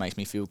 what makes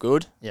me feel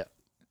good. Yeah.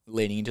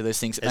 Leaning into those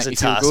things that As make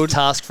me feel good.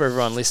 Task for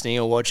everyone listening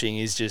or watching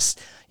is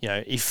just,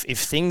 if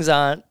things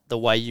aren't the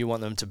way you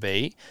want them to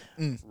be,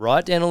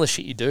 write down all the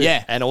shit you do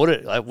and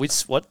audit like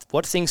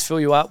what things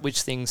fill you up,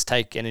 which things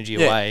take energy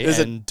away,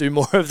 and do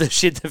more of the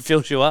shit that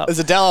fills you up. There's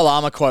a Dalai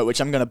Lama quote, which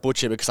I'm going to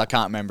butcher because I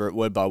can't remember it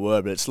word by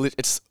word, but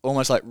it's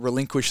almost like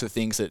relinquish the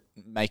things that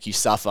make you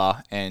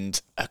suffer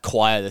and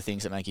acquire the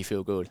things that make you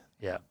feel good.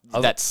 Yeah.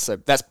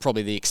 That's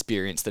probably the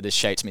experience that has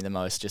shaped me the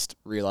most, just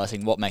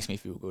realising what makes me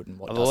feel good and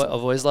what doesn't.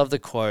 I've always loved the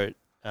quote,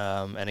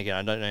 and again,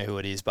 I don't know who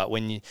it is, but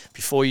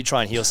before you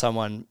try and heal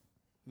someone,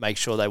 make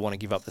sure they want to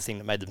give up the thing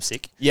that made them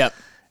sick. Yep.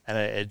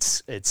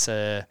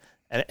 And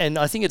and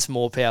I think it's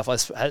more powerful.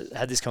 I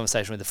had this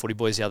conversation with the footy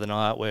boys the other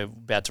night. We're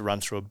about to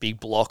run through a big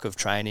block of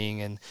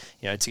training and,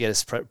 to get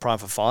us primed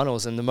for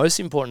finals. And the most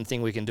important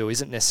thing we can do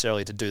isn't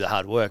necessarily to do the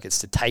hard work. It's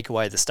to take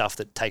away the stuff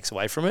that takes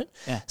away from it.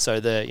 Yeah. So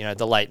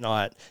the late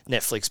night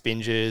Netflix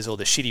binges or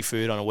the shitty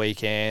food on a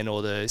weekend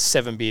or the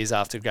 7 beers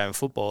after a game of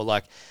football,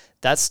 like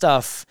that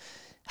stuff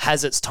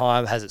has its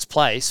time, has its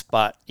place.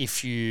 But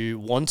if you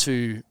want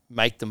to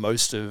make the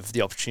most of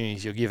the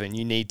opportunities you're given,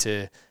 you need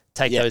to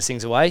take those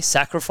things away,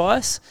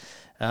 sacrifice.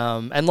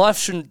 And life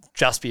shouldn't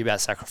just be about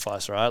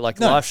sacrifice, right? Like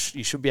life,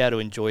 you should be able to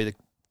enjoy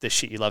the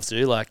shit you love to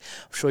do. Like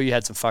I'm sure you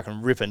had some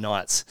fucking ripper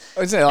nights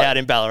out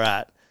in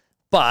Ballarat.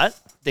 But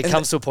there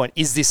comes to a point,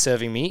 is this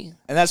serving me?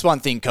 And that's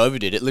one thing COVID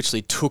did. It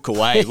literally took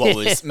away what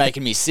was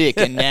making me sick.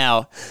 And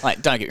now,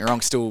 like, don't get me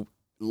wrong, still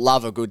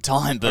love a good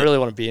time. But I really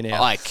want to be in here.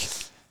 Like,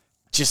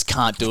 just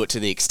can't do it to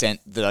the extent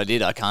that I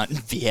did. I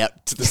can't be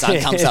out till the sun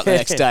comes up the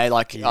next day.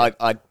 Like,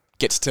 I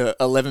gets to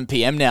 11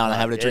 p.m. now and I'm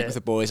having a drink with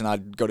the boys and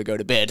I've got to go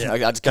to bed. I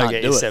just can't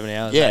do it. 7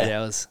 hours, 8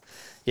 hours.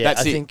 Yeah,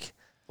 I think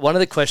one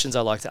of the questions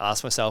I like to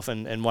ask myself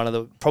and one of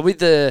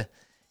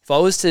if I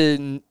was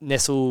to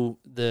nestle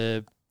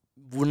the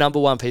number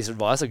one piece of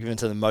advice I've given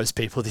to the most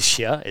people this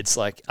year, it's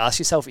like, ask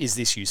yourself, is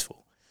this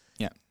useful?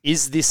 Yeah.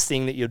 Is this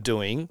thing that you're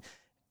doing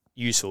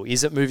useful?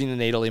 Is it moving the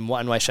needle in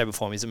one way, shape or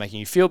form? Is it making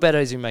you feel better?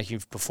 Is it making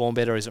you perform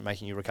better? Is it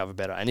making you recover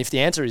better? And if the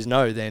answer is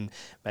no, then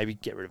maybe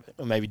get rid of it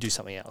or maybe do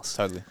something else.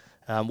 Totally.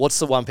 What's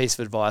the one piece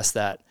of advice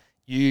that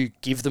you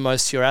give the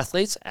most to your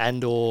athletes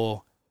and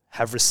or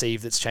have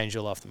received that's changed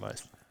your life the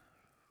most?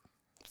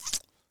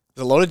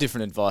 There's a lot of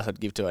different advice I'd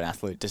give to an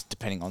athlete, just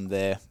depending on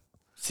their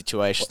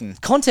situation.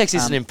 Context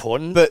isn't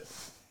important. But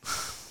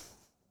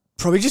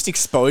probably just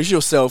expose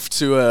yourself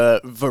to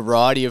a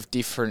variety of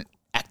different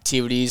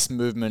activities,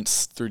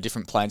 movements through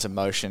different planes of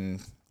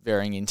motion,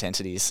 varying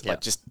intensities.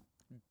 Like just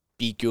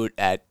be good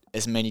at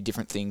as many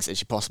different things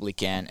as you possibly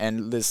can.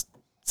 And there's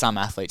some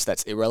athletes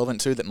that's irrelevant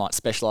to that might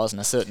specialise in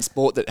a certain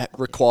sport that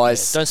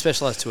requires... don't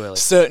specialise too early.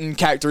 ...certain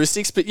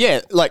characteristics. But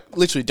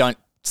literally don't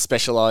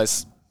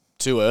specialise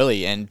too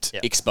early and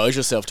expose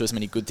yourself to as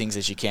many good things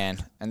as you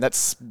can. And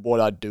that's what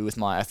I do with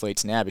my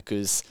athletes now,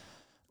 because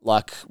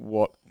like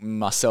what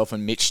myself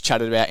and Mitch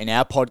chatted about in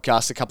our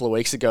podcast a couple of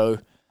weeks ago,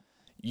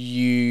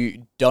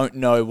 you don't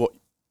know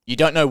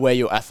where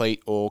your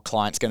athlete or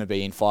client's going to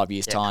be in 5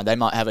 years' time. They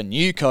might have a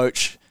new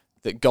coach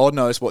that God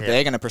knows what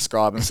they're going to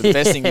prescribe them. So the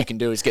best thing you can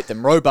do is get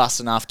them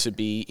robust enough to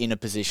be in a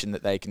position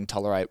that they can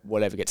tolerate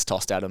whatever gets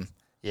tossed at them.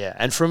 Yeah,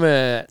 and from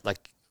a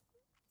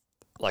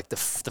the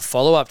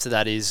follow up to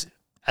that is,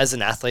 as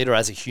an athlete or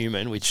as a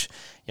human, which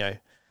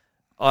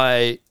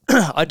I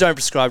I don't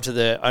prescribe to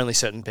the only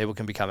certain people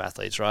can become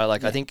athletes, right?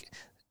 Like I think,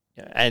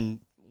 and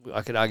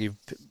I could argue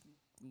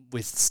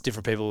with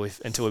different people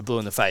until we're blue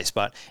in the face,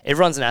 but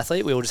everyone's an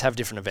athlete. We all just have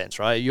different events,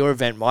 right? Your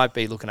event might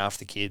be looking after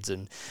the kids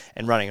and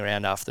running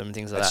around after them and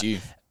things like that. That's you.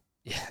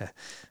 Yeah,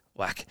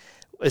 whack.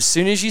 As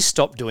soon as you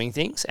stop doing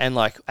things, and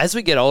as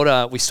we get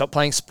older, we stop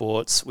playing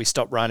sports, we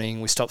stop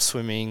running, we stop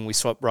swimming, we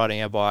stop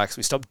riding our bikes,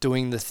 we stop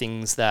doing the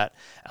things that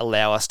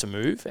allow us to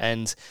move.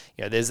 And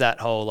there's that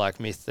whole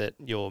myth that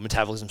your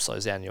metabolism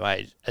slows down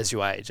as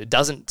you age. It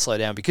doesn't slow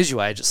down because you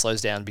age; it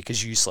slows down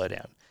because you slow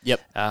down. Yep.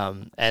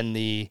 And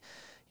the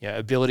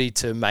ability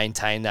to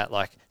maintain that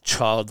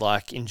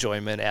childlike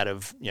enjoyment out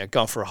of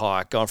going for a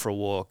hike, going for a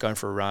walk, going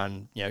for a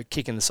run,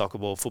 kicking the soccer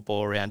ball,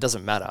 football around,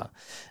 doesn't matter.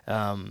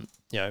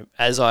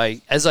 As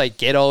I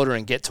get older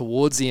and get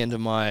towards the end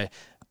of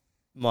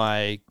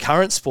my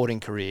current sporting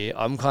career,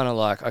 I'm kind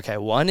of okay,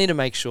 well, I need to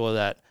make sure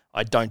that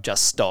I don't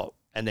just stop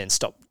and then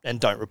stop and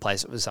don't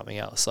replace it with something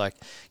else. I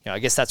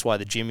guess that's why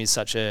the gym is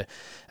such a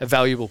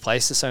valuable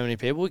place to so many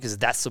people, because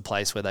that's the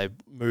place where they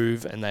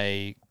move and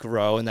they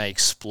grow and they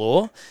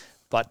explore.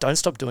 But don't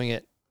stop doing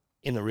it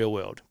in the real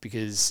world,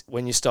 because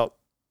when you stop,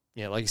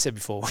 like you said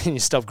before, when you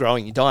stop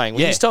growing, you're dying.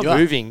 When you stop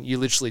moving, you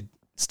literally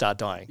start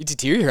dying. You're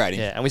deteriorating.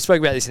 Yeah, and we spoke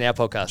about this in our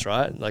podcast,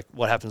 right? Like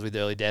what happens with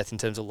early death in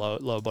terms of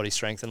lower body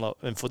strength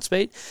and foot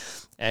speed.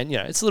 And,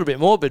 it's a little bit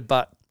morbid,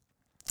 but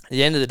at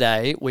the end of the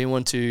day, we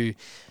want to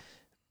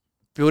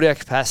build our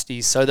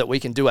capacities so that we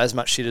can do as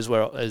much shit as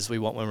we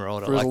want when we're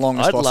older. For as long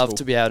as possible. I'd love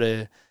to be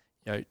able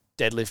to,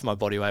 deadlift my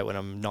body weight when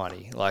I'm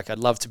 90. I'd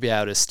love to be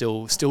able to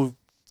still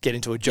get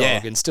into a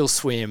jog and still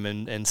swim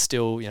and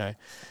still,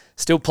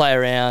 still play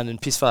around and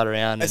piss fart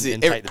around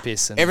and take the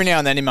piss. And every now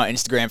and then in my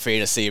Instagram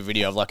feed, I see a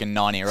video of a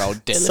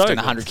 90-year-old deadlifting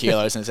 100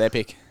 kilos and it's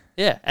epic.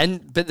 Yeah,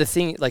 but the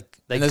thing,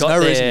 there's no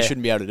reason you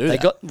shouldn't be able to do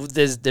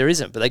that. There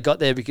isn't, but they got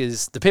there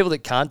because the people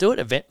that can't do it,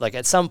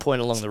 at some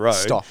point along the road,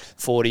 stopped.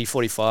 40,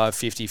 45,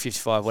 50,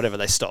 55, whatever,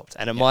 they stopped.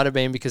 And it might have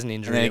been because of an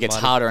injury. And then it gets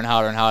harder and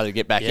harder and harder to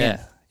get back in.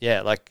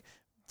 Yeah,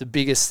 the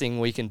biggest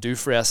thing we can do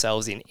for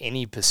ourselves in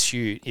any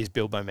pursuit is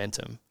build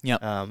momentum.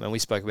 Yep. And we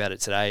spoke about it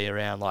today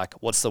around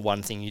what's the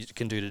one thing you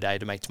can do today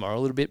to make tomorrow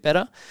a little bit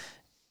better.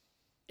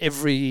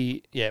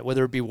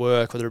 Whether it be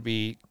work, whether it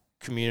be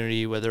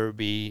community, whether it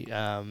be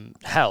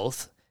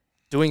health,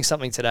 doing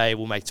something today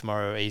will make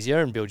tomorrow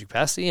easier and build your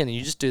capacity, and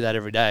you just do that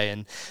every day.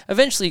 And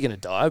eventually you're going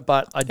to die,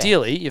 but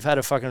ideally you've had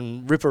a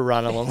fucking ripper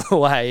run along the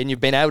way and you've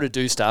been able to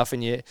do stuff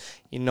and you're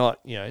not,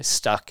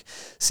 stuck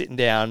sitting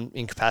down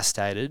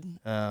incapacitated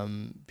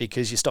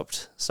because you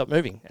stopped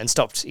moving and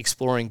stopped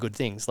exploring good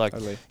things.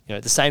 Totally.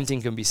 The same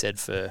thing can be said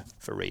for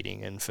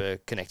reading and for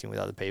connecting with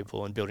other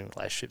people and building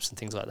relationships and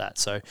things like that.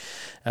 So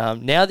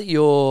now that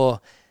you're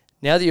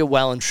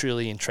well and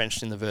truly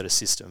entrenched in the Virtus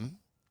system,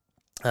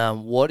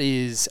 we'll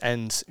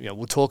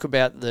talk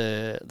about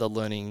the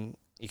learning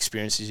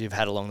experiences you've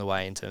had along the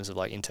way in terms of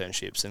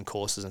internships and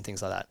courses and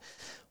things like that.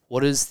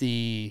 What does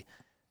the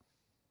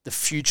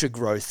future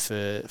growth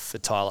for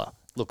Tyler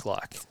look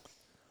like?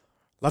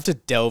 Love to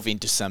delve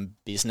into some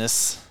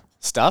business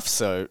stuff.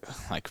 So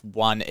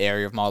one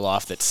area of my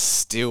life that's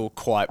still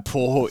quite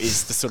poor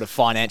is the sort of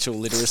financial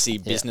literacy,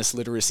 business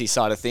literacy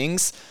side of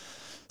things.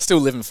 Still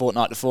living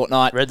fortnight to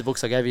fortnight. Read the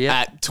books I gave you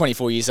yet? At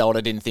 24 years old,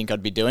 I didn't think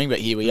I'd be doing, but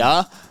here we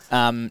are.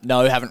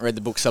 No, haven't read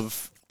the books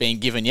I've been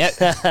given yet.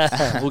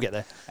 We'll get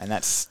there. And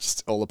that's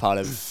just all a part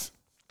of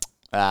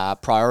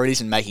priorities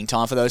and making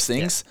time for those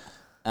things.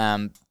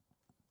 Yeah.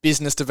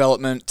 Business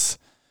development,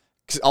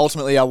 because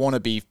ultimately I want to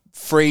be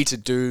free to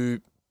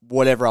do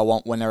whatever I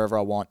want, whenever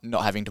I want,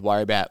 not having to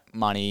worry about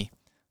money.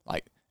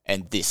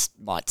 And this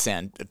might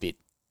sound a bit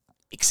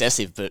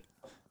excessive, but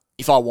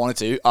if I wanted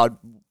to, I'd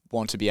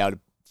want to be able to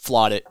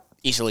fly to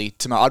Italy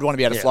tomorrow. I'd want to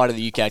be able to fly to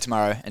the UK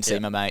tomorrow and see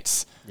my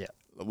mates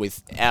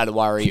without a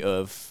worry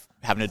of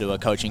having to do a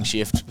coaching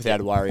shift, without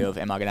a worry of,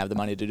 am I going to have the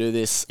money to do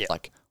this?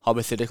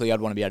 Hypothetically,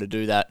 I'd want to be able to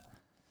do that.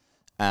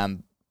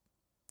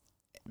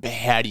 But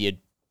how do you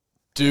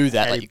do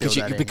that?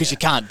 Because you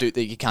can't do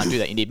that. You can't do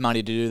that. You need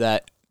money to do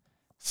that.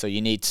 So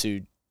you need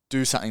to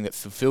do something that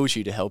fulfills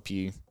you to help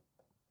you,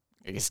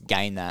 I guess,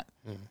 gain that.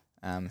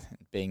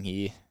 Being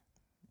here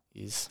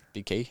is a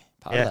big key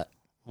part of that.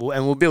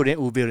 We'll build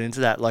into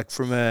that,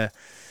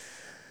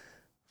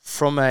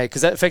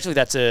 because effectively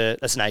that's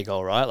an A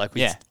goal, right?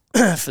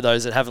 For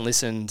those that haven't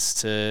listened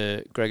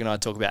to Greg and I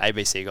talk about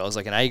ABC goals,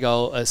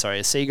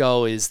 a C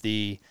goal is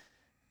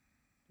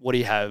what do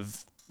you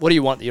have? What do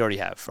you want that you already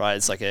have, right?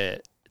 It's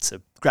it's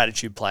a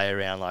gratitude play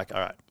around all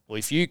right, well,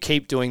 if you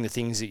keep doing the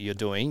things that you're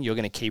doing, you're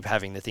going to keep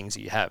having the things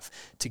that you have.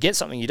 To get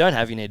something you don't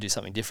have, you need to do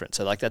something different.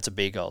 So that's a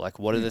B goal.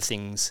 What are the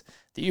things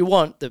that you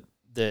want that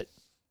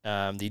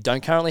you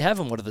don't currently have,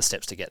 and what are the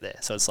steps to get there?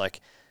 So it's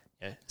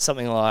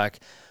something like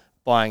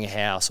buying a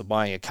house or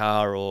buying a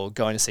car or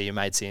going to see your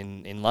mates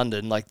in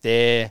London.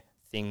 They're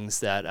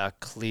things that are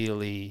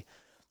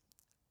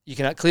you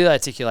can clearly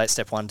articulate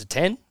step 1 to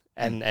 10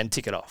 and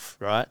tick it off,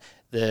 right?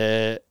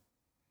 the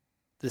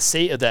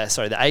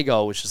A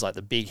goal, which is like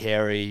the big,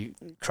 hairy,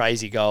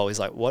 crazy goal, is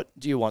like, what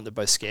do you want that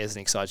both scares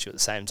and excites you at the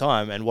same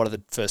time? And what are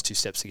the first 2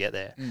 steps to get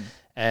there?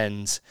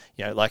 And,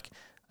 like,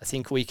 I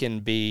think we can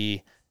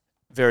be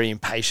very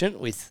impatient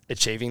with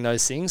achieving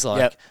those things.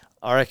 Like,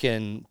 I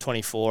reckon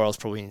 24, I was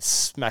probably in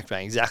smack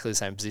bang exactly the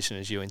same position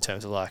as you in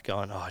terms of like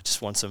going, I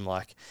just want some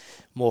like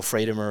more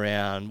freedom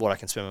around what I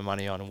can spend my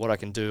money on and what I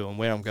can do and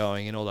where I'm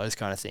going and all those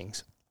kind of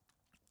things.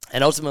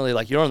 And ultimately,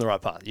 like, you're on the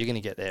right path. You're going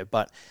to get there.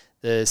 But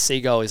the C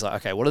goal is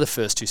like, okay, what are the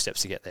first 2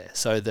 steps to get there?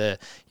 So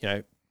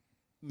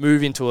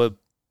move into a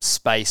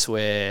space or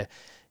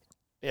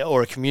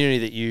a community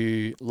that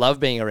you love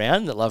being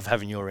around, that love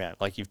having you around.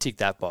 Like, you've ticked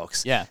that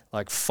box. Yeah.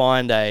 Like,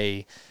 find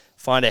a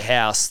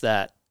house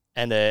that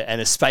and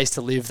a space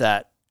to live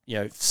that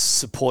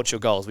supports your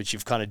goals, which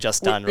you've kind of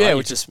just done, right?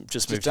 We just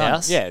moved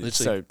house. Yeah, literally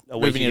so a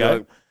week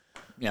ago.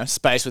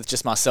 Space with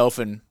just myself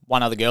and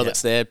one other girl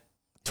that's there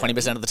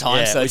 20% of the time.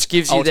 Yeah, so which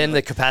gives you then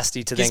the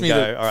capacity to then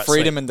go, all right,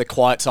 freedom sleep. and the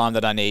quiet time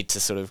that I need to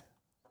sort of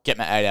get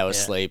my 8 hours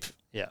sleep,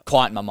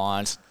 quieten my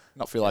mind,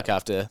 not feel like I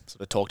have to sort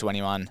of talk to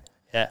anyone.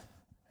 Yeah.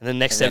 And the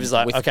next step is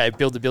like, okay,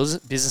 build the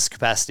business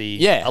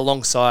capacity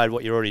alongside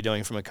what you're already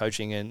doing from a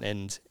coaching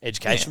and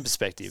education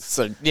perspective.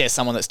 So,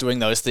 someone that's doing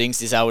those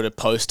things is able to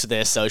post to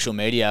their social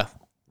media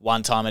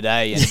 1 time a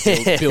day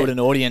and build an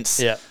audience.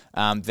 Yeah.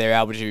 They're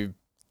able to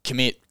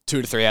commit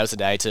 2 to 3 hours a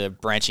day to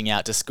branching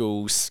out to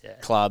schools,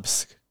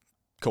 clubs,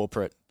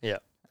 corporate. Yeah.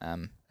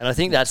 And I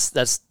think that's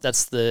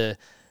the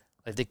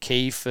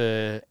key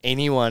for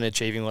anyone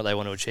achieving what they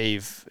want to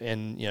achieve.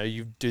 And,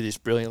 you do this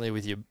brilliantly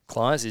with your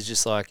clients, is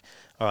just like,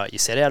 all right, you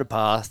set out a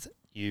path,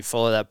 you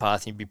follow that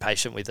path, and you be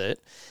patient with it,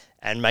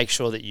 and make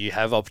sure that you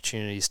have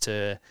opportunities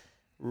to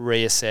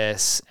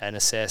reassess and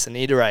assess and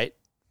iterate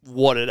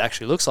what it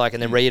actually looks like,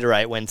 and then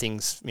reiterate when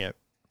things,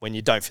 when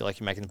you don't feel like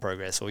you're making the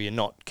progress or you're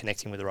not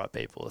connecting with the right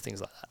people or things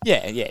like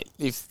that. Yeah.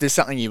 If there's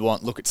something you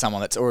want, look at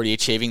someone that's already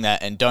achieving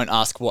that and don't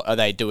ask what are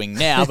they doing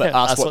now, but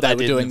ask what they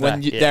were doing when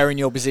they're in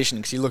your position.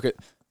 Because you look at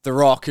The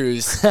Rock,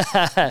 who's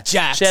jacked.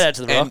 Shout out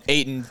to The Rock. And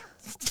eating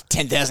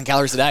 10,000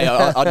 calories a day.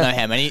 I don't know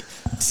how many.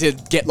 To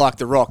get like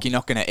The Rock, you're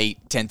not going to eat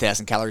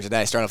 10,000 calories a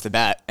day straight off the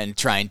bat and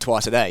train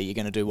twice a day. You're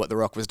going to do what The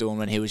Rock was doing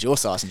when he was your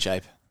size and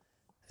shape.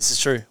 This is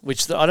true.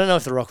 I don't know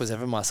if The Rock was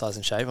ever my size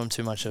and shape. I'm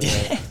too much of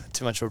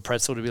a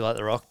pretzel to be like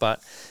The Rock.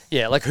 But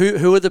yeah, like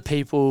who are the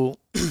people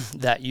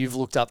that you've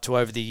looked up to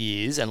over the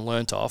years and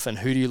learnt off, and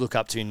who do you look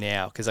up to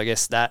now? Because I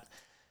guess that,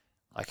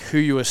 like, who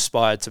you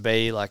aspire to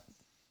be, like,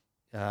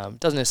 doesn't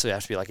necessarily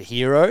have to be like a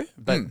hero,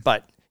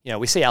 but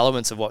we see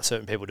elements of what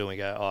certain people do and we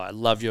go, oh, I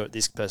love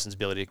this person's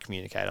ability to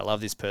communicate. I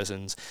love this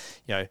person's,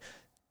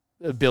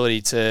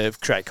 ability to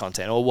create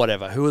content or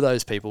whatever. Who are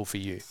those people for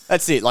you?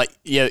 That's it. Like,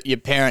 your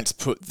parents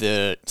put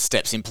the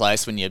steps in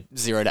place when you're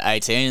 0 to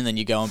 18, and then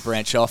you go and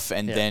branch off,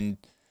 and then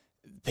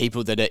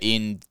people that are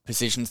in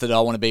positions that I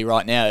want to be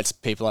right now, it's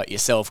people like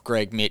yourself,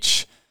 Greg,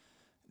 Mitch,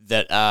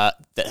 that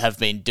have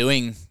been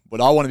doing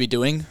what I want to be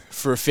doing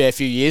for a fair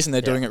few years, and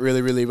they're doing it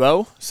really, really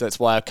well. So that's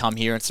why I come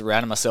here and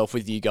surround myself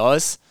with you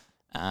guys.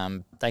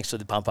 Thanks for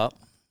the pump up.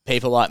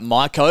 People like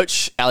my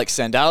coach, Alex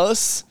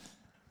Sandalis.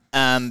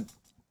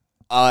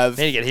 Need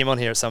to get him on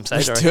here at some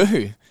stage.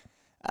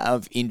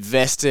 I've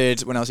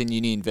invested, when I was in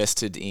uni,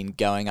 in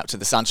going up to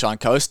the Sunshine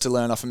Coast to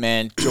learn off a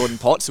man, Jordan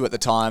Potts, who at the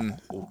time,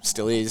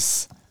 still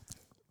is,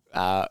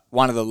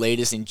 one of the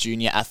leaders in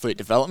junior athlete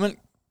development.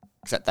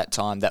 Because at that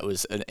time, that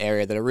was an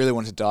area that I really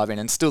wanted to dive in,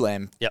 and still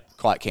am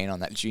quite keen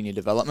on that junior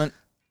development.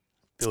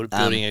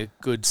 Building a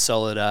good,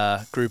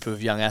 solid group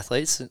of young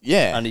athletes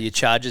under your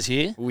charges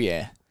here. Oh,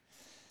 yeah.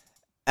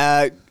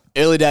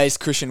 Early days,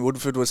 Christian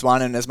Woodford was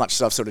one, and as much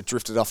as I've sort of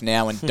drifted off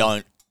now and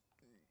don't,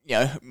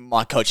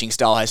 my coaching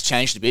style has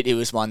changed a bit. It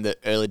was one that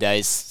early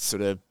days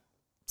sort of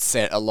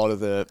set a lot of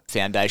the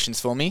foundations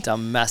for me.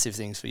 Done massive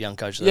things for young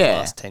coaches over the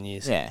last 10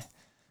 years. Yeah.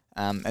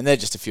 And they're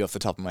just a few off the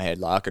top of my head.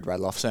 Like, I could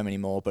rattle off so many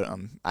more, but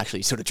I'm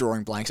actually sort of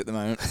drawing blanks at the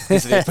moment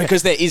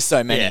because there is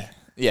so many.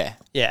 Yeah.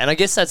 And I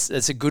guess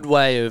that's a good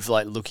way of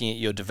like looking at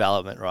your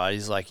development, right?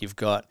 Is like you've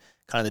got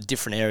kind of the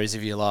different areas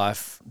of your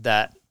life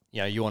that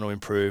you want to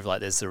improve.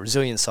 Like there's the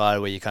resilient side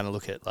where you kind of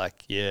look at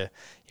like your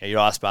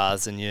ice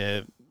baths and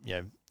your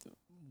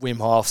Wim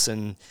Hofs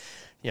and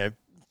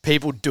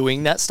people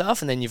doing that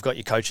stuff, and then you've got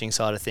your coaching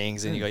side of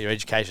things, and you've got your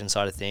education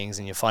side of things,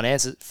 and your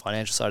financial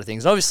side of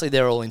things. And obviously,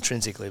 they're all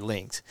intrinsically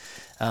linked.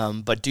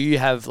 But do you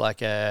have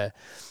like a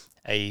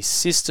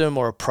system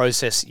or a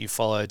process that you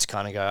follow to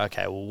kind of go,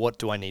 okay, well, what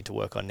do I need to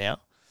work on now?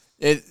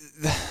 The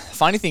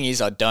funny thing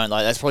is, I don't.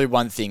 Like, that's probably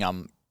one thing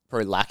I'm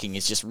probably lacking,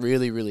 is just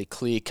really, really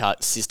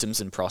clear-cut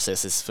systems and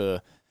processes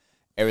for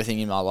everything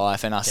in my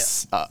life. And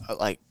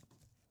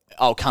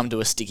I'll come to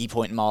a sticky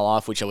point in my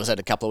life, which I was at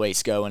a couple of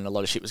weeks ago, and a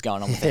lot of shit was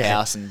going on with the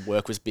house, and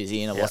work was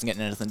busy, and I wasn't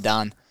getting anything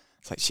done.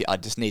 It's like, shit, I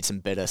just need some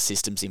better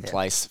systems in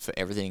place for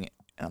everything.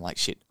 And I'm like,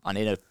 shit, I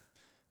need to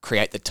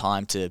create the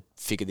time to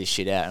figure this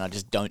shit out, and I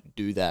just don't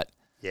do that.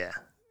 Yeah.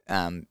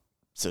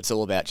 So it's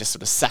all about just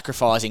sort of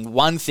sacrificing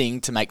one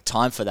thing to make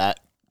time for that,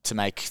 to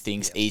make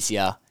things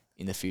easier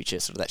in the future,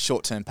 sort of that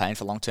short-term pain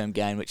for long-term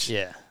gain, which...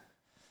 Yeah.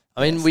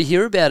 I mean, we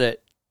hear about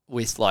it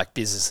with like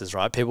businesses,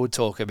 right? People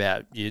talk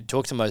about, you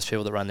talk to most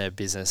people that run their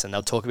business and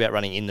they'll talk about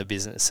running in the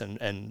business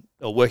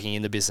or working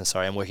in the business,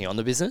 and working on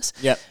the business.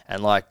 Yep.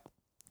 And like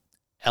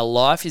our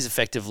life is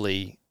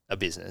effectively a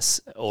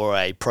business or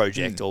a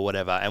project or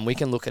whatever. And we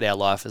can look at our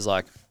life as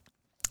like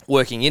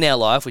working in our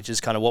life, which is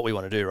kind of what we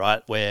want to do,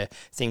 right? Where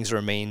things are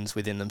a means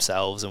within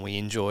themselves and we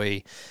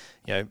enjoy,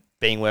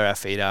 being where our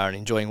feet are and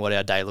enjoying what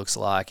our day looks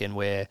like, and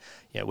we're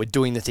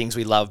doing the things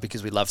we love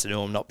because we love to do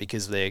them, not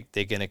because they're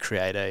going to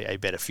create a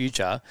better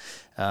future.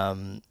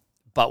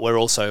 But we're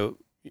also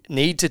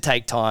need to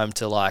take time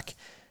to like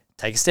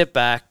take a step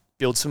back,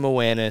 build some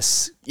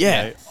awareness,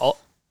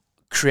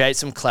 create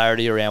some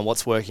clarity around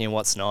what's working and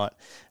what's not,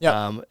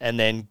 and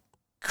then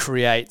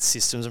create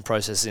systems and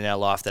processes in our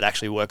life that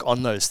actually work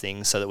on those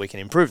things so that we can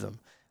improve them.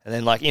 And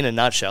then, like, in a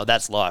nutshell,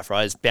 that's life,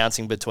 right? It's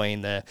bouncing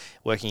between the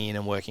working in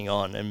and working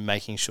on and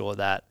making sure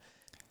that,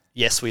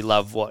 yes, we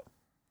love what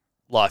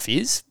life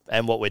is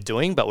and what we're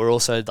doing, but we're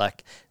also,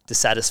 like,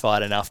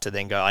 dissatisfied enough to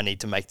then go, I need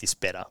to make this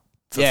better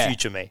for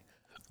future me.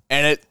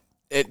 And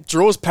it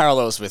draws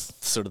parallels with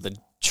sort of the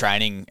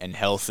training and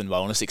health and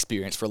wellness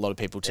experience for a lot of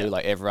people too.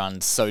 Like,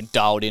 everyone's so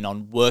dialed in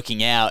on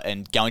working out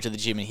and going to the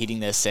gym and hitting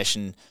their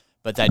session,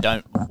 but they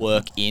don't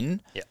work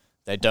in. Yeah.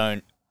 They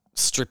don't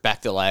strip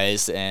back the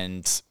layers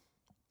and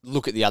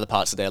look at the other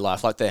parts of their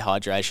life, like their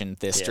hydration,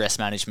 their stress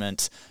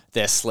management,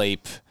 their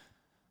sleep,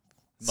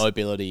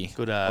 mobility.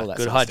 Good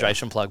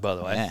hydration plug, by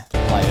the way. Yeah,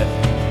 play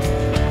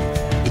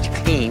it. It's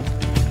clean.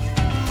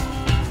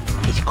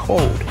 It's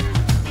cold.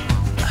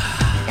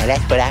 And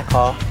that's what I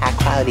call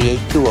high-quality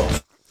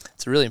H2O.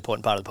 It's a really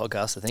important part of the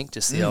podcast, I think,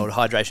 just the old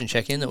hydration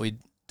check-in that we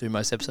do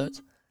most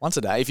episodes. Once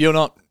a day. If you've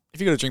got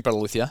a drink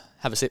bottle with you,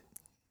 have a sip.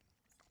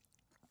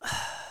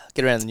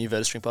 Get around the new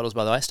Vertus drink bottles,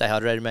 by the way. Stay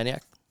hydrated,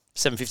 maniac.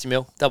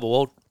 750ml,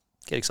 double-walled.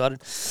 Get excited.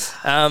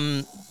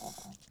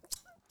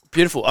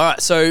 Beautiful. All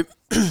right, so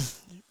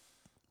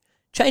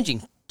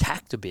changing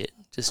tact a bit,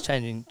 just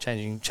changing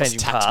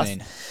path.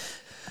 Mean?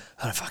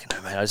 I don't fucking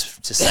know, mate. I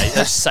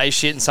just say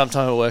shit, and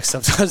sometimes it works,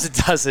 sometimes it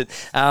doesn't.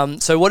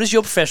 So what does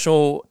your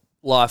professional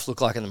life look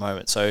like at the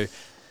moment? So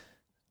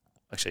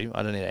actually,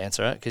 I don't need to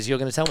answer it because you're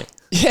going to tell me.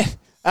 Yeah.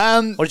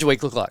 What does your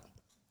week look like?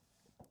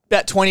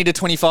 About 20 to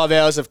 25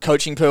 hours of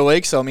coaching per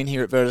week. So I'm in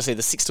here at Vertus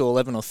either 6 to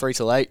 11 or 3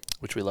 to 8.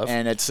 Which we love.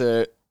 And it's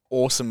a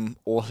awesome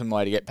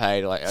way to get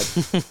paid. Like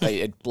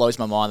it blows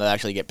my mind that I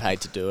actually get paid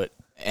to do it.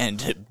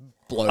 And it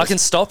blows. I can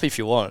stop if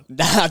you want.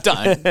 No, I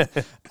don't.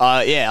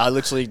 I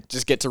literally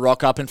just get to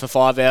rock up and for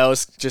 5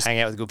 hours, just hang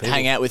out with good people.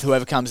 Hang out with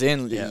whoever comes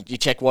in. Yeah. You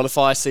check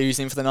Waterfire, see who's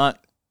in for the night.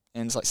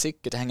 And it's like,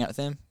 sick, get to hang out with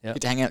them. Yep.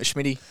 Get to hang out with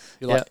Schmitty.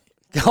 You're like,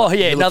 oh,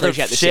 yeah, another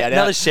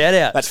shout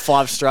out. That's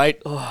 5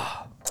 straight.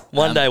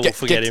 One day we'll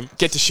forget him.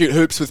 Get to shoot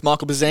hoops with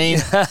Michael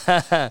Bazine,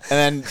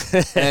 and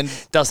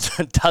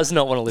does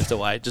not want to lift a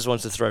weight. Just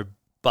wants to throw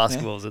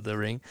basketballs at the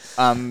ring.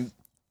 I'm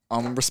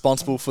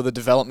responsible for the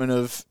development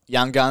of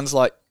young guns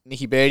like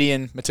Nikki Beattie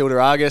and Matilda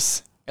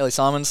Argus, Ellie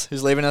Simons,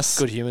 who's leaving us.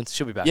 Good humans,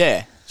 she'll be back.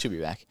 Yeah, she'll be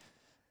back.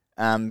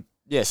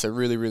 So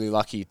really, really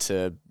lucky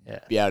to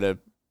be able to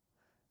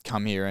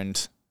come here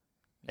and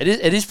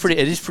it is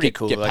pretty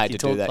cool. Get paid to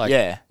do that.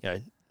 Like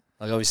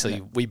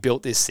obviously we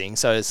built this thing,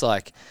 so it's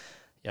like.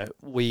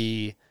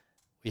 We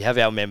have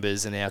our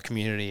members and our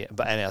community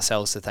and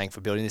ourselves to thank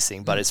for building this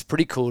thing, but it's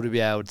pretty cool to be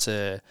able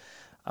to,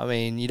 I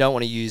mean, you don't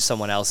want to use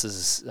someone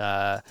else's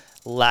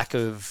lack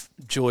of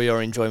joy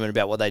or enjoyment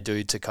about what they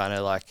do to kind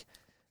of like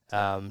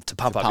to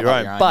pump up your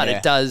own. But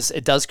it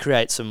does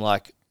create some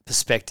like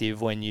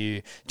perspective when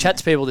you chat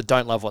to people that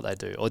don't love what they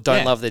do or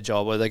don't love their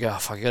job, or they go, oh,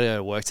 fuck, I gotta go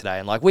to work today.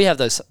 And like we have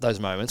those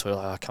moments where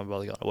like, I can't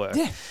bother going to work.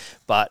 Yeah.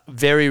 But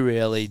very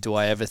rarely do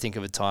I ever think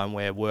of a time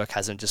where work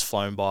hasn't just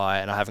flown by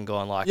and I haven't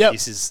gone like,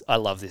 I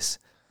love this.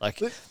 Like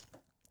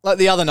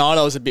the other night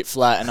I was a bit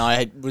flat and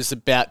I was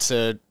about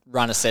to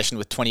run a session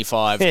with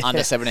 25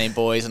 under 17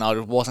 boys and I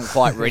wasn't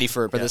quite ready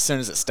for it. But as soon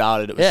as it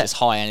started, it was just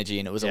high energy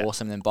and it was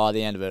awesome. And then by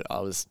the end of it, I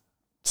was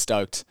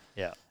stoked.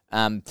 Yeah.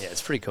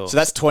 It's pretty cool. So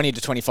that's 20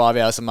 to 25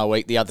 hours of my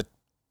week. The other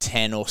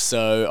 10 or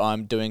so,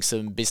 I'm doing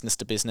some business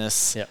to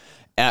business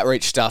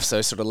outreach stuff.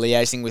 So sort of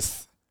liaising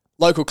with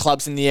local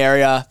clubs in the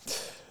area,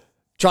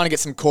 trying to get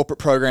some corporate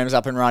programs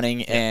up and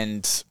running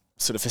and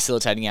sort of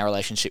facilitating our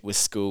relationship with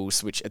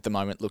schools, which at the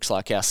moment looks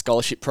like our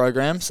scholarship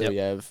program. So we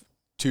have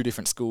 2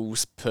 different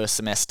schools per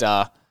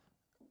semester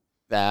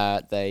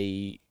that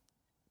they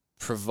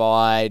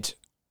provide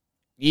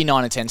year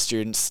 9 and 10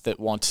 students that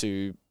want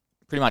to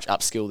pretty much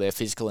upskill their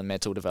physical and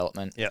mental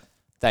development. Yeah.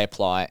 They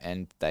apply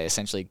and they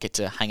essentially get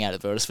to hang out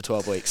at Vertus for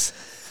 12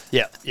 weeks.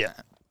 Yeah, yeah.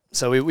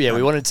 So we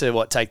wanted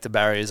to take the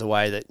barriers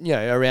away that,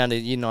 around a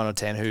year 9 or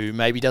 10 who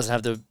maybe doesn't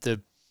have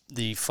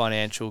the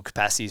financial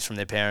capacities from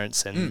their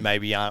parents and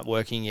maybe aren't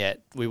working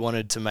yet. We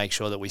wanted to make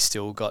sure that we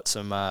still got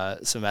some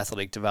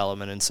athletic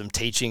development and some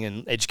teaching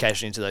and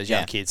education into those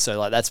young kids. So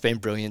like that's been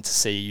brilliant to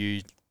see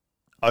you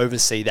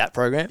oversee that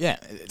program. Yeah,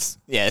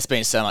 it's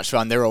been so much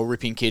fun. They're all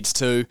ripping kids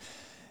too.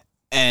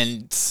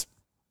 And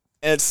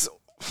it's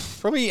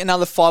probably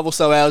another 5 or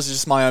so hours of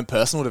just my own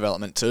personal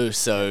development too.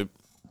 So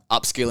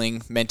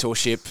upskilling,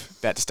 mentorship,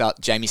 about to start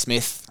Jamie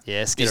Smith.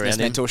 Yes, business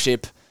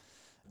mentorship.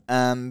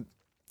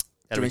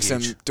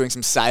 Doing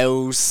some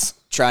sales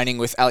training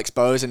with Alex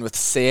Bose and with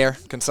Sayre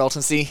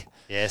Consultancy.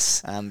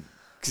 Yes.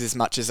 Because as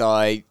much as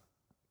I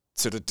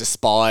sort of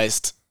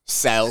despised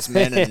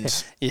salesmen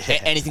and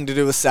anything to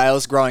do with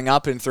sales growing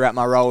up and throughout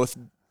my role with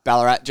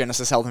Ballarat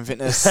Genesis Health and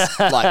Fitness,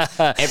 like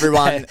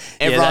everyone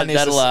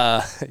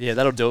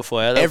that'll do it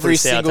for you. Every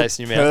single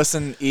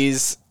person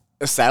is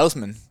a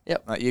salesman.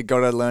 Yep. Like, you got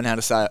to learn how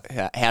to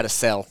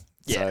sell.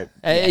 Yeah. So,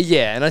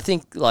 and I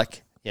think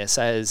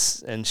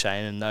Sayers and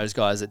Shane and those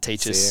guys that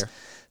teach us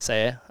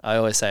Sayre, I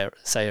always say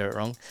it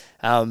wrong,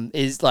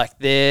 is like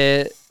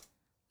their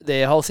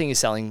whole thing is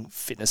selling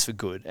fitness for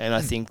good. And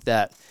I think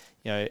that,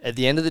 at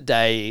the end of the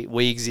day,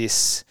 we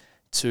exist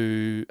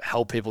to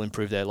help people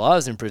improve their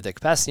lives, improve their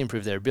capacity,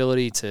 improve their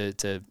ability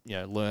to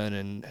learn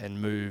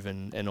and move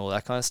and all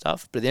that kind of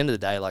stuff. But at the end of the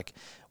day, like,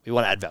 we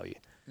want to add value.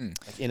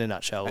 Like, in a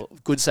nutshell,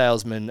 good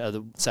salesmen are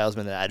the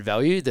salesmen that add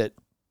value, that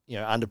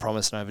under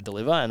promise and over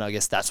deliver. And I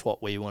guess that's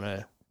what we want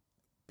to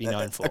be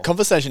known for. A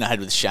conversation I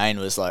had with Shane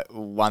was like,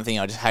 one thing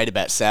I just hate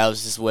about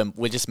sales is when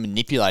we're just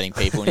manipulating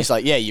people. And he's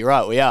like, yeah, you're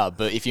right, we are.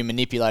 But if you're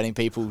manipulating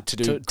people to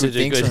do good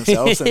things for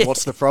themselves, then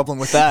what's the problem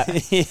with that?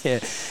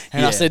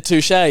 I said,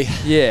 touche.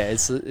 Yeah,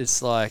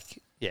 it's like,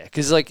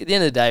 because like at the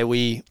end of the day,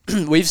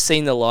 we've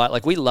seen the light.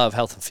 Like, we love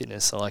health and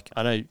fitness. So like,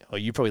 I know,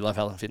 you probably love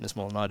health and fitness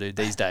more than I do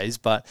these days,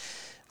 but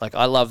like,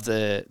 I love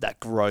that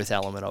growth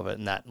element of it,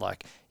 and that,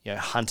 like,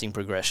 hunting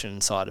progression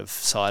side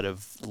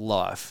of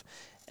life.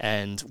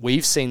 And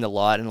we've seen the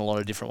light in a lot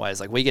of different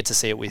ways. Like, we get to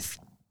see it with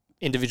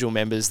individual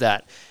members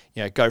that,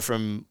 go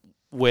from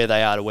where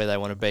they are to where they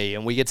want to be.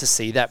 And we get to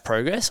see that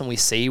progress, and we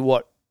see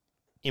what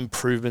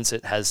improvements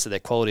it has to their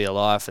quality of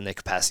life and their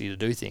capacity to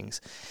do things.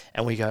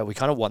 And we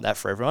kind of want that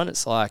for everyone.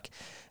 It's like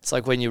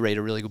when you read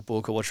a really good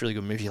book or watch a really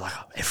good movie, you're like,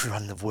 oh,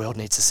 everyone in the world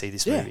needs to see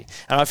this movie.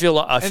 And I feel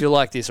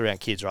like this around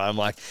kids, right? I'm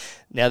like,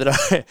 now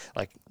that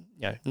I,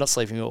 not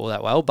sleeping all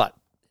that well, but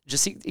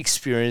just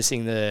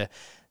experiencing the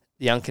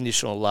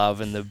unconditional love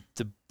and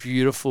the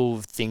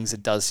beautiful things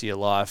it does to your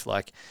life.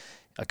 Like,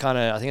 I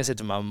think I said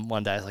to Mum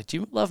one day, like, do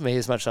you love me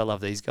as much as I love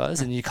these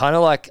guys? And you kind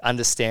of like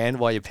understand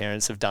why your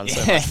parents have done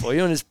so much for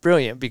you. And it's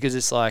brilliant, because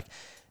it's like,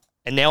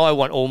 and now I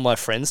want all my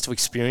friends to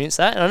experience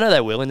that. And I know they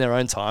will in their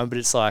own time, but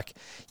it's like,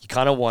 you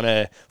kind of want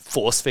to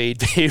force feed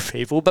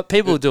people, but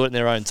people will do it in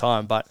their own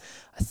time. But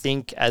I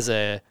think as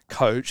a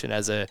coach and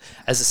as a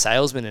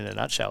salesman, in a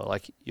nutshell,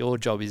 like, your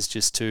job is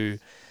just to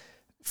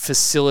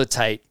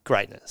facilitate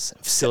greatness,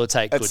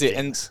 facilitate good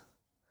things.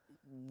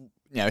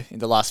 And, in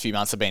the last few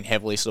months, I've been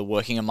heavily sort of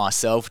working on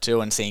myself too,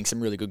 and seeing some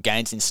really good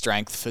gains in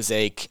strength,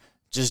 physique,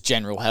 just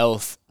general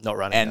health. Not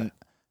running.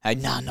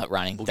 And not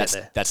running.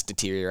 That's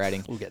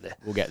deteriorating. We'll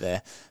get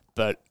there.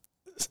 But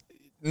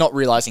not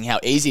realizing how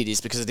easy it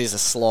is, because it is a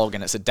slog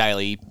and it's a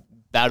daily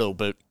battle.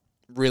 But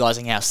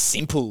realizing how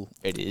simple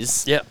it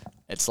is. Yep.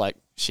 It's like,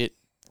 shit.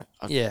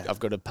 I've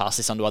got to pass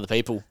this on to other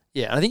people.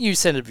 Yeah, and I think you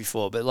said it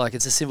before, but like,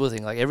 it's a simple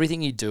thing. Like,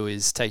 everything you do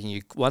is taking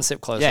you one step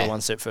closer,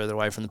 one step further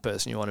away from the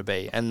person you want to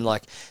be. And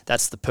like,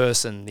 that's the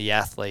person, the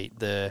athlete,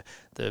 the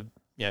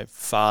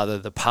father,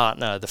 the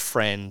partner, the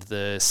friend,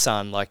 the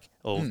son, like,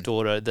 or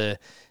daughter,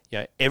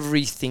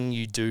 everything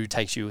you do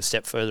takes you a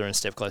step further and a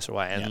step closer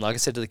away. And like I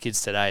said to the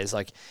kids today, is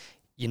like,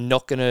 you're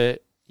not gonna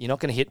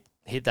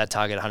hit that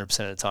target 100%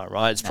 of the time,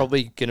 right? It's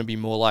probably going to be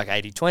more like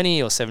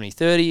 80-20 or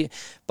 70-30,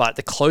 but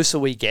the closer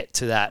we get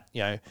to that,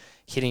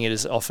 hitting it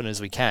as often as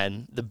we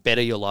can, the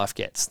better your life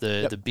gets.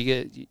 The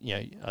bigger,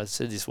 I've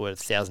said this word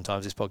 1,000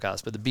 times this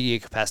podcast, but the bigger your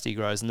capacity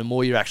grows and the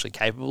more you're actually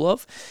capable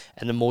of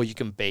and the more you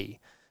can be.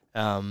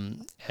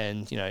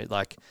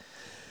 Like,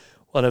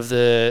 one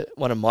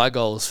of my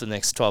goals for the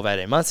next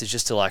 12-18 months is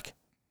just to like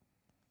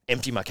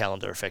empty my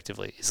calendar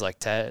effectively. Is like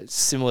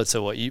similar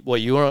to what you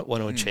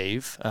want to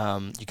achieve.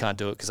 You can't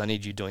do it because I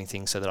need you doing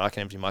things so that I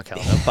can empty my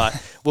calendar.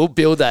 But we'll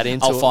build that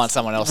into. I'll find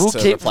someone else to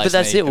replace me. But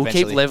that's it. We'll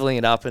eventually keep leveling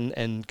it up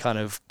and kind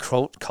of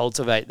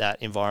cultivate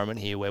that environment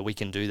here where we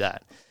can do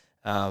that.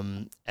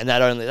 And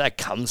that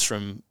comes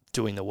from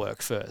doing the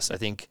work first. I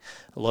think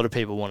a lot of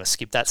people want to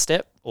skip that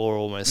step or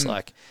almost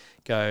like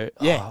go.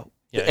 Yeah.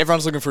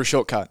 Everyone's looking for a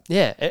shortcut.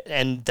 Yeah,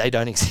 and they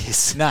don't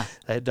exist. Nah.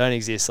 They don't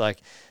exist. Like,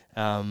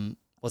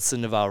 what's the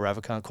Naval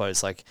Ravikant quote?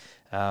 It's like,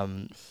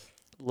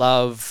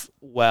 love,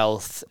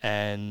 wealth,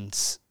 and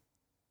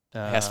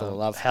house full of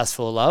love. House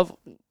full of love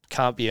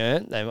can't be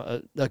earned.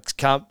 They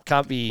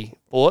can't be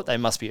bought. They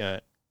must be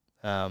earned.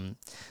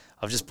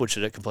 I've just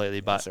butchered it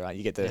completely, but that's all right.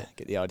 You get the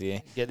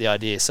idea. Get the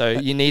idea. So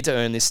you need to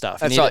earn this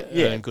stuff. You need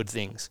to earn good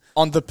things.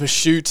 On the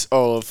pursuit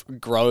of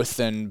growth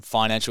and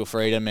financial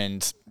freedom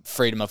and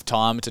freedom of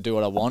time to do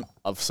what I want,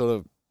 I've sort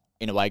of,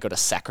 in a way, got to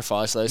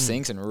sacrifice those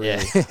things and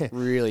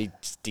really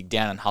dig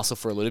down and hustle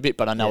for a little bit.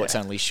 But I know it's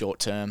only short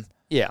term.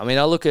 Yeah, I mean,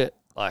 I look at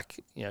like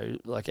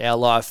our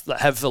life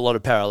have a lot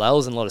of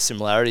parallels and a lot of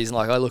similarities. And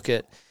like, I look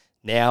at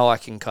now, I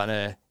can kind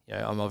of,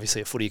 I'm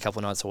obviously at footy a couple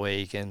of nights a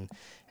week, and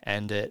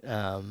and it,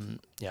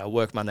 I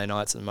work Monday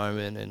nights at the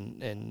moment,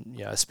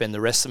 and I spend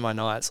the rest of my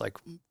nights like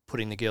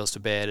putting the girls to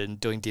bed and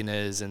doing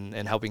dinners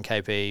and helping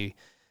KP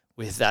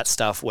with that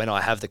stuff when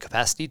I have the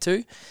capacity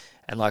to,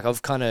 and like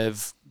I've kind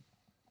of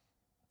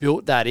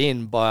built that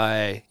in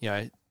by,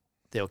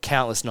 there were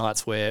countless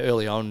nights where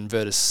early on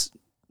Virtus,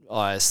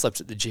 I slept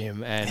at the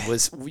gym and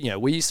was,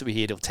 we used to be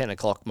here till 10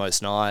 o'clock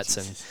most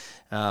nights.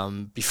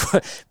 And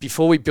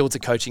before we built a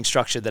coaching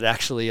structure that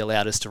actually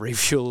allowed us to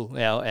refuel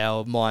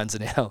our minds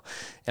and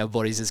our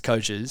bodies as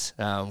coaches,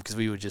 because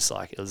we were just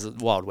like, it was the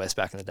Wild West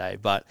back in the day.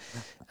 But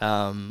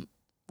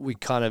we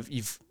kind of,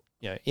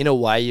 in a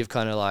way, you've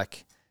kind of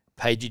like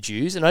paid your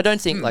dues. And I don't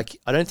think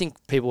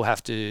people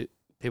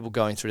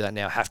going through that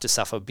now have to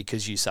suffer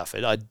because you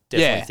suffered. I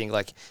definitely think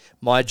like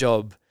my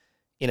job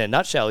in a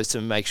nutshell is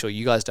to make sure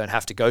you guys don't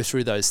have to go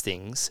through those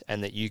things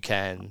and that you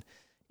can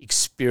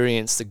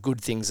experience the good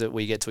things that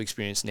we get to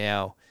experience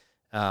now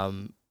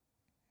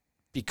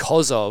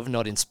because of,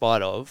 not in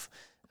spite of,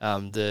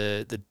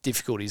 the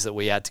difficulties that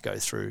we had to go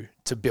through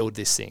to build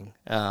this thing.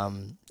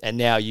 And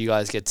now you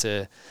guys get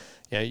to,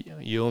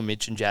 you and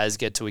Mitch and Jazz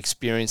get to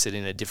experience it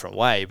in a different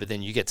way, but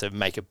then you get to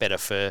make it better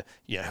for,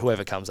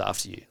 whoever comes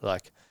after you.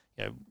 Like,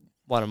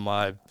 one of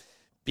my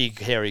big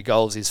hairy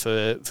goals is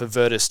for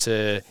Virtus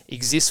to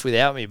exist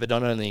without me, but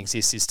not only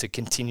exist, is to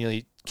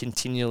continually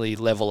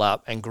level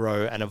up and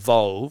grow and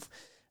evolve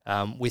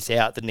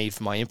without the need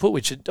for my input,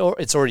 which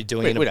it's already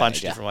doing in a bunch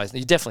of different ways.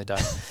 You definitely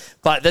don't.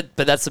 but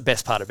that's the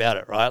best part about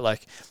it, right?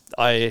 Like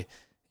the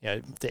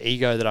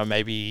ego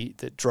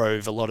that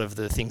drove a lot of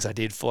the things I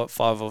did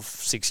 5 or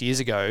 6 years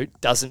ago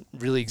doesn't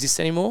really exist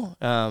anymore,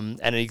 and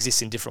it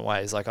exists in different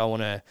ways. Like I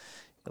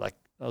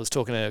was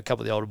talking to a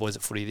couple of the older boys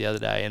at footy the other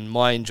day, and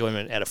my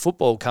enjoyment out of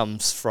football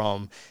comes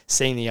from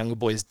seeing the younger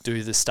boys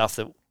do the stuff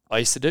that I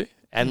used to do.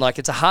 And like,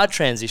 it's a hard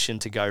transition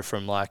to go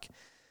from like,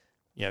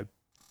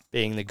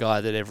 being the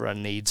guy that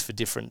everyone needs for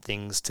different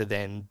things to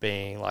then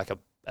being like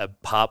a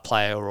part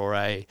player or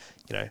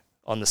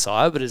on the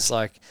side. But it's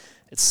like,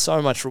 it's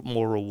so much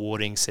more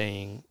rewarding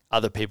seeing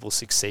other people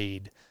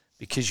succeed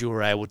because you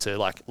were able to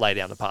like lay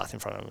down the path in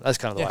front of them. That's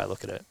kind of the way I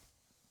look at it.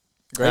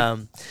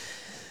 Great.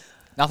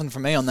 Nothing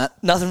from me on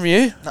that. Nothing from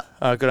you? No.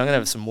 All right, good. I'm going to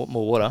have some more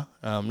water.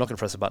 I'm not going to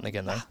press the button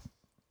again,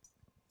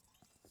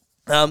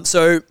 though.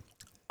 So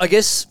I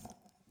guess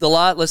the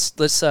last,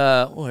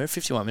 we're at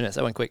 51 minutes.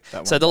 That went quick.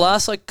 So the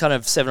last like kind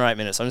of 7 or 8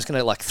 minutes, I'm just going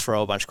to like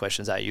throw a bunch of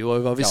questions at you.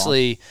 We've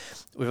obviously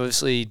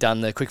done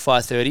the quick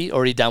fire 30,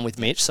 already done with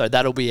Mitch. So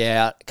that'll be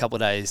out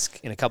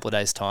in a couple of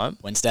days time.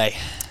 Wednesday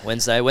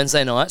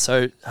night.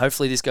 So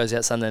hopefully this goes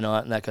out Sunday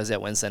night and that goes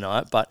out Wednesday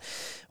night. But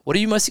what are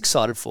you most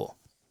excited for?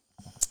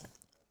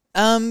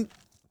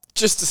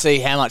 Just to see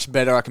how much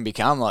better I can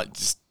become. Like,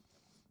 just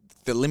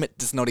the limit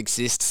does not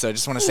exist, so I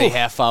just want to see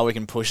how far we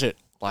can push it.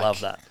 Like, love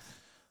that.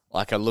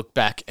 Like, I look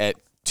back at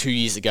 2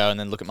 years ago and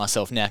then look at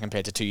myself now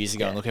compared to 2 years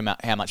ago and look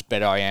at how much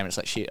better I am. It's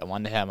like, shit, I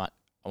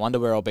wonder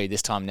where I'll be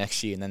this time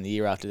next year, and then the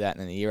year after that, and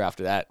then the year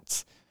after that.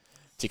 It's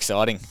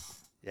exciting.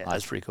 Yeah,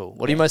 that's pretty cool.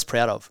 What are you most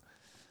proud of?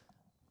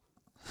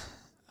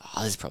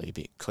 This is probably a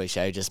bit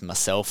cliche, just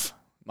myself,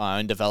 my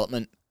own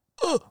development.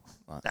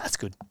 That's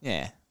good.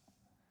 Yeah.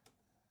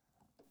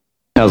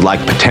 Sounds like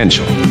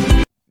potential.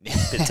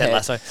 Bit Ted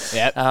Lasso.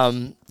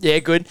 Yeah,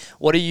 good.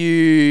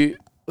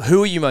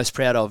 Who are you most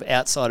proud of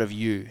outside of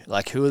you?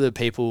 Like, who are the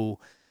people,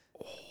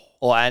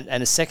 and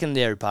a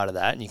secondary part of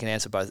that, and you can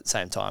answer both at the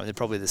same time. They're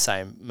probably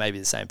maybe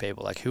the same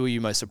people. Like, who are you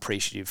most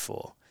appreciative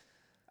for?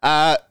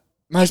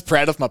 Most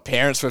proud of my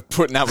parents for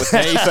putting up with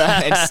me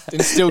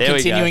and still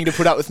continuing to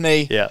put up with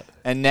me. Yeah.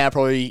 And now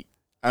probably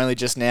only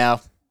just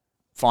now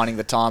finding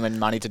the time and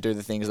money to do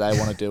the things they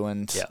want to do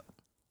and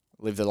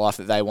live the life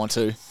that they want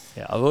to.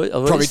 Yeah,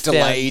 I've probably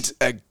delayed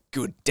a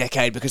good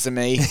decade because of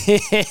me.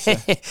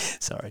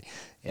 Sorry.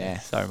 Yeah.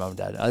 Sorry, Mum and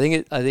Dad. I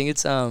think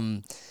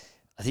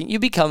you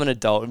become an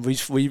adult.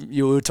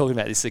 You were talking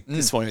about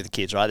this morning with the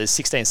kids, right? There's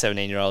 16,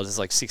 17-year-olds. There's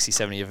like 60,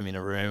 70 of them in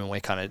a room, and we're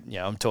kind of,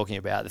 I'm talking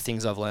about the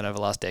things I've learned over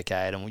the last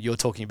decade, and you're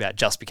talking about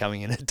just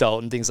becoming an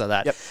adult and things like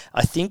that. Yep.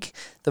 I think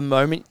the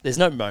moment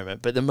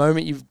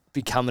you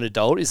become an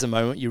adult is the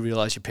moment you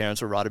realise your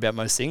parents were right about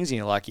most things, and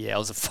you're like, yeah, I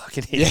was a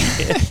fucking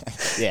idiot.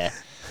 Yeah.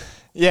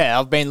 Yeah,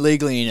 I've been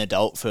legally an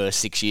adult for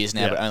 6 years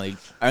now, but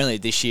only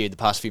this year, the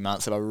past few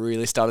months, have I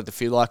really started to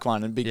feel like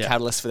one. And a big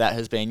catalyst for that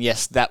has been,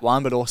 yes, that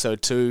one, but also,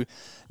 two,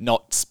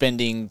 not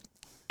spending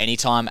any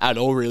time at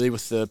all, really,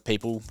 with the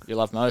people you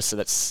love most. So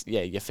that's,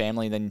 your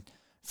family, then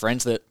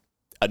friends that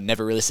I'd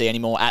never really see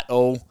anymore at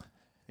all.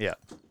 Yeah.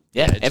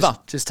 Yeah, ever.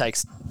 Just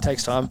takes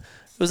time.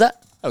 Who was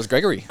that? That was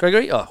Gregory.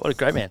 Oh, what a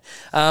great man.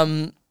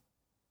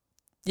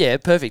 Yeah,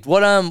 perfect.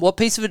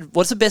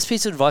 What's the best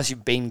piece of advice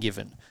you've been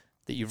given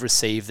that you've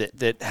received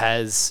that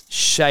has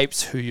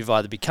shaped who you've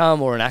either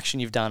become or an action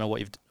you've done or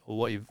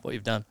what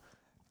you've done?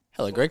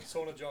 Hello, Greg.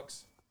 Sauna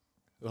jocks.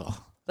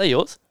 Oh. They're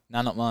yours?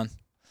 No, not mine.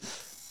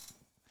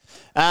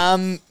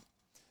 I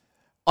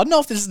don't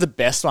know if this is the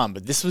best one,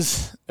 but this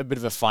was a bit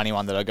of a funny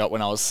one that I got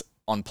when I was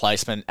on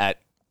placement at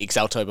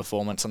Exalto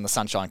Performance on the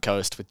Sunshine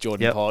Coast with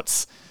Jordan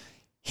Potts.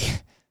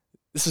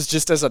 this was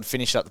just as I'd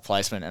finished up the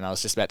placement and I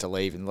was just about to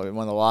leave. And one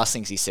of the last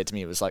things he said to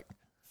me was like,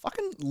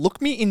 fucking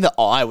look me in the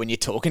eye when you're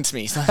talking to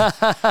me. It's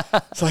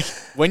like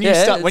when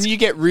you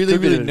get really,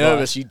 really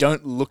nervous, you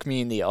don't look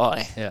me in the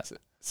eye. Yeah.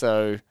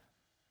 So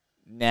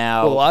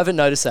now... Well, I haven't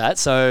noticed that,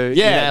 so...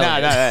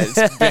 Yeah,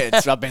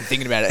 I've been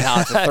thinking about it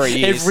hard for 3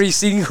 years. Every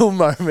single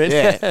moment.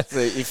 Yeah. So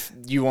if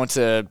you want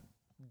to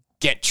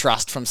get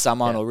trust from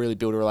someone or really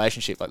build a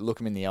relationship, like look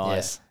them in the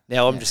eyes. Yeah.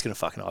 Now I'm just going to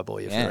fucking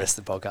eyeball you for the rest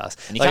of the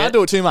podcast. And you can't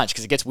do it too much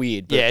because it gets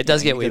weird. But, it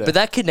does get weird. But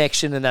that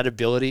connection and that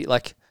ability,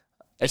 like...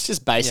 It's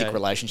just basic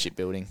relationship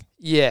building.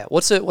 Yeah.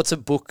 What's a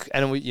book,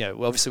 and we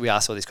obviously we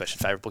ask all these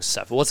questions, favourite books and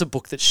stuff, but what's a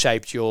book that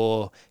shaped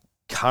your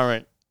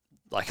current,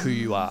 like who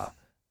you are?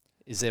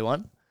 Is there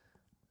one?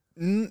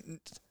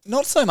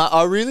 Not so much.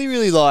 I really,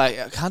 really like,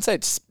 I can't say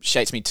it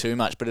shapes me too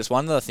much, but it's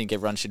one that I think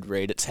everyone should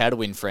read. It's How to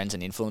Win Friends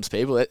and Influence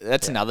People.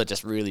 That's another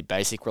just really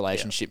basic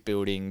relationship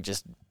building,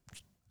 just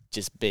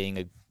being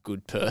a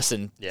good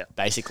person,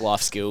 basic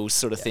life skills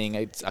sort of thing.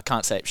 I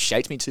can't say it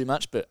shaped me too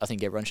much, but I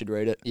think everyone should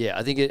read it. Yeah,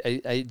 I think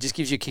it just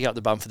gives you a kick up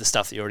the bum for the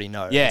stuff that you already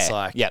know. Yeah, it's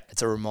like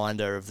it's a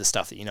reminder of the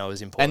stuff that you know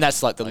is important. And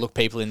that's like the look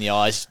people in the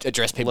eyes,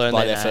 address people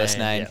by their first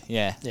name.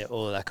 Yeah,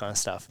 all of that kind of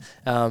stuff.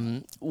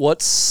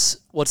 What's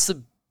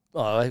the...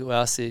 Oh, we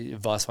asked the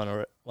advice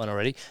one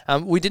already.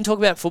 We didn't talk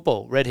about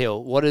football, Red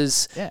Hill. What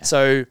is...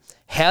 So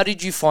how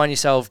did you find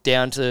yourself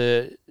down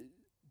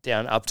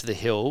up to the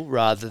hill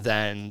rather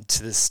than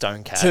to the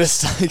Stone Cats? To the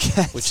Stone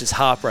Cats. Which is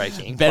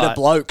heartbreaking. Better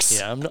blokes.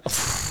 Yeah, I'm not...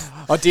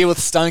 I deal with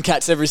Stone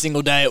Cats every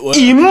single day at work.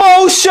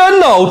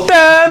 Emotional,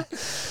 Dan!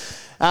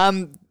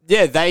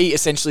 They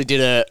essentially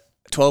did a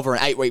 12 or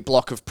an 8 week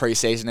block of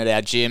pre-season at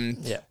our gym.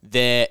 Yeah.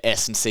 Their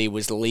S&C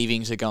was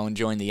leaving to go and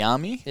join the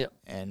army. Yeah.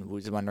 And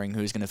was wondering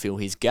who's going to fill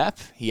his gap.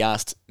 He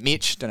asked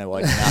Mitch. Don't know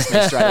why he didn't ask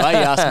Mitch straight away. He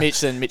asked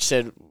Mitch, and Mitch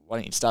said, why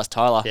don't you just ask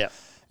Tyler? Yeah.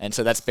 And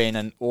so that's been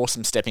an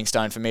awesome stepping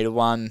stone for me to,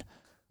 one,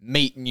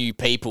 meet new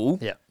people.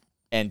 Yeah.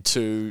 And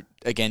to,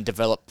 again,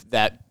 develop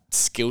that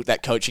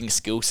coaching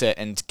skill set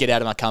and get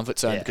out of my comfort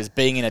zone, because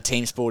being in a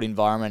team sport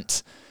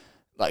environment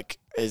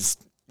is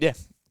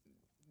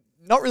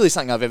not really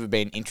something I've ever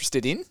been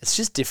interested in. It's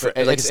just different.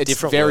 It's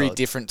different very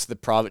different to the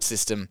private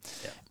system.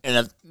 Yeah. And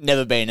I've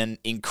never been an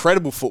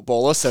incredible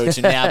footballer, so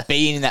to now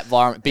be in that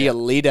environment, be a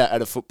leader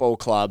at a football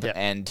club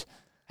and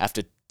have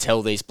to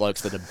tell these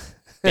blokes that are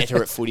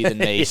better at footy than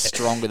me,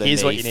 stronger than me.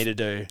 Here's what you need to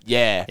do.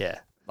 Yeah.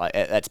 Like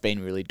that's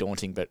been really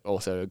daunting, but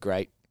also a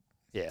great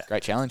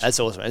challenge. That's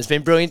awesome. It's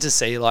been brilliant to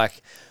see,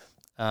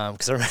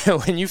 because I remember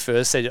when you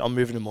first said I'm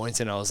moving to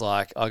Mornington, I was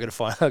like, I got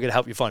to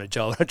help you find a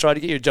job. I tried to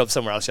get you a job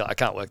somewhere else. You're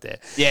like, I can't work there.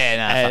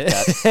 Yeah,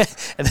 fuck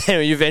that. And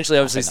then you eventually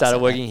obviously started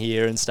working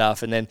here and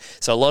stuff, and then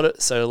so a lot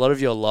of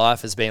your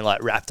life has been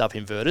like wrapped up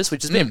in Virtus,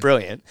 which has been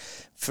brilliant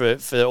for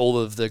all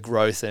of the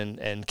growth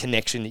and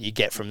connection that you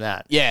get from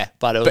that. Yeah,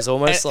 but it was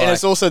almost and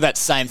it's also that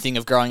same thing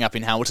of growing up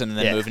in Hamilton and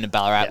then moving to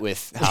Ballarat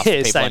with half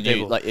the people I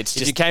knew. Like it's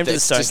just, if you came to the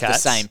Stone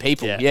Cats, the same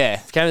people. Yeah.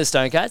 If you came to the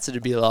Stone Cats,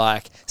 it'd be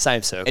like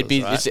same circles.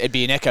 It'd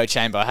be an echo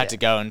chamber. I had to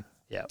go and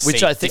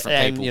which I think,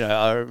 and people.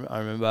 I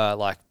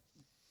remember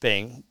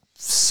being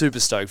super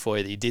stoked for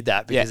you that you did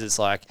that, because it's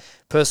like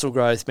personal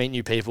growth, meet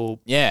new people.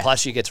 Yeah.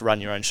 Plus you get to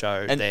run your own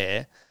show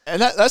there.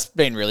 And that's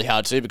been really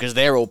hard too, because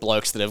they're all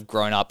blokes that have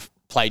grown up,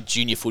 played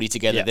junior footy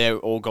together. Yeah. They've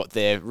all got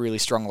their really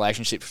strong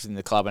relationships within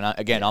the club. And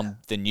again, I'm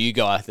the new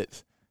guy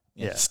that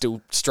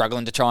still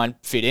struggling to try and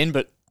fit in,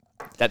 but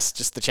that's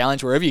just the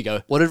challenge wherever you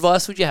go. What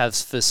advice would you have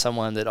for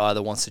someone that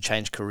either wants to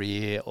change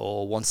career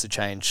or wants to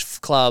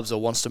change clubs or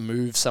wants to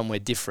move somewhere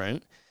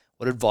different?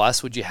 What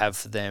advice would you have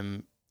for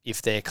them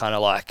if they're kind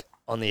of like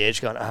on the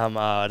edge going,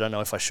 I don't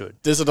know if I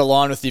should? Does it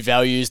align with your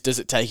values? Does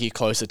it take you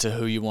closer to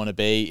who you want to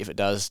be? If it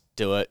does,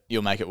 do it.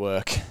 You'll make it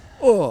work.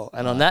 Oh,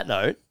 and on that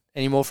note,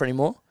 any more for any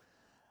more?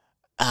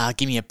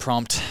 Give me a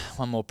prompt.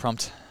 One more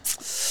prompt.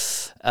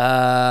 What's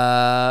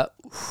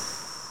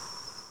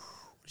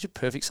your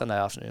perfect Sunday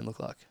afternoon look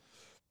like?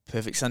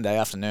 Perfect Sunday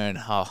afternoon.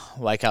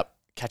 Wake up,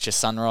 catch a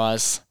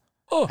sunrise,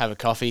 have a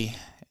coffee.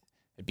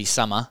 It'd be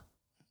summer.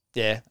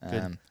 Yeah,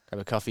 good.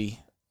 Grab a coffee.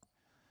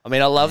 I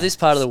mean, I love this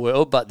part of the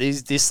world, but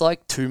this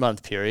like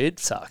 2-month period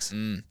sucks.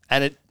 And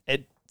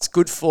it's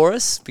good for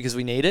us because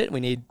we need it. We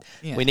need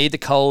the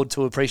cold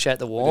to appreciate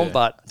the warm.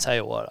 But I tell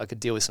you what, I could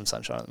deal with some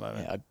sunshine at the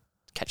moment. Yeah, I'd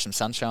catch some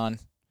sunshine.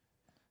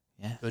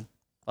 Yeah, good.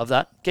 Love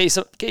that. Get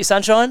your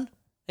sunshine.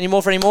 Any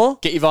more for any more?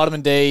 Get your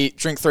vitamin D.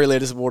 Drink 3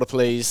 litres of water,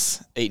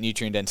 please. Eat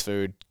nutrient-dense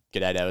food.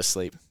 Get 8 hours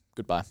sleep.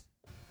 Goodbye.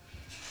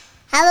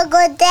 Have a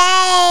good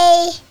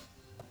day.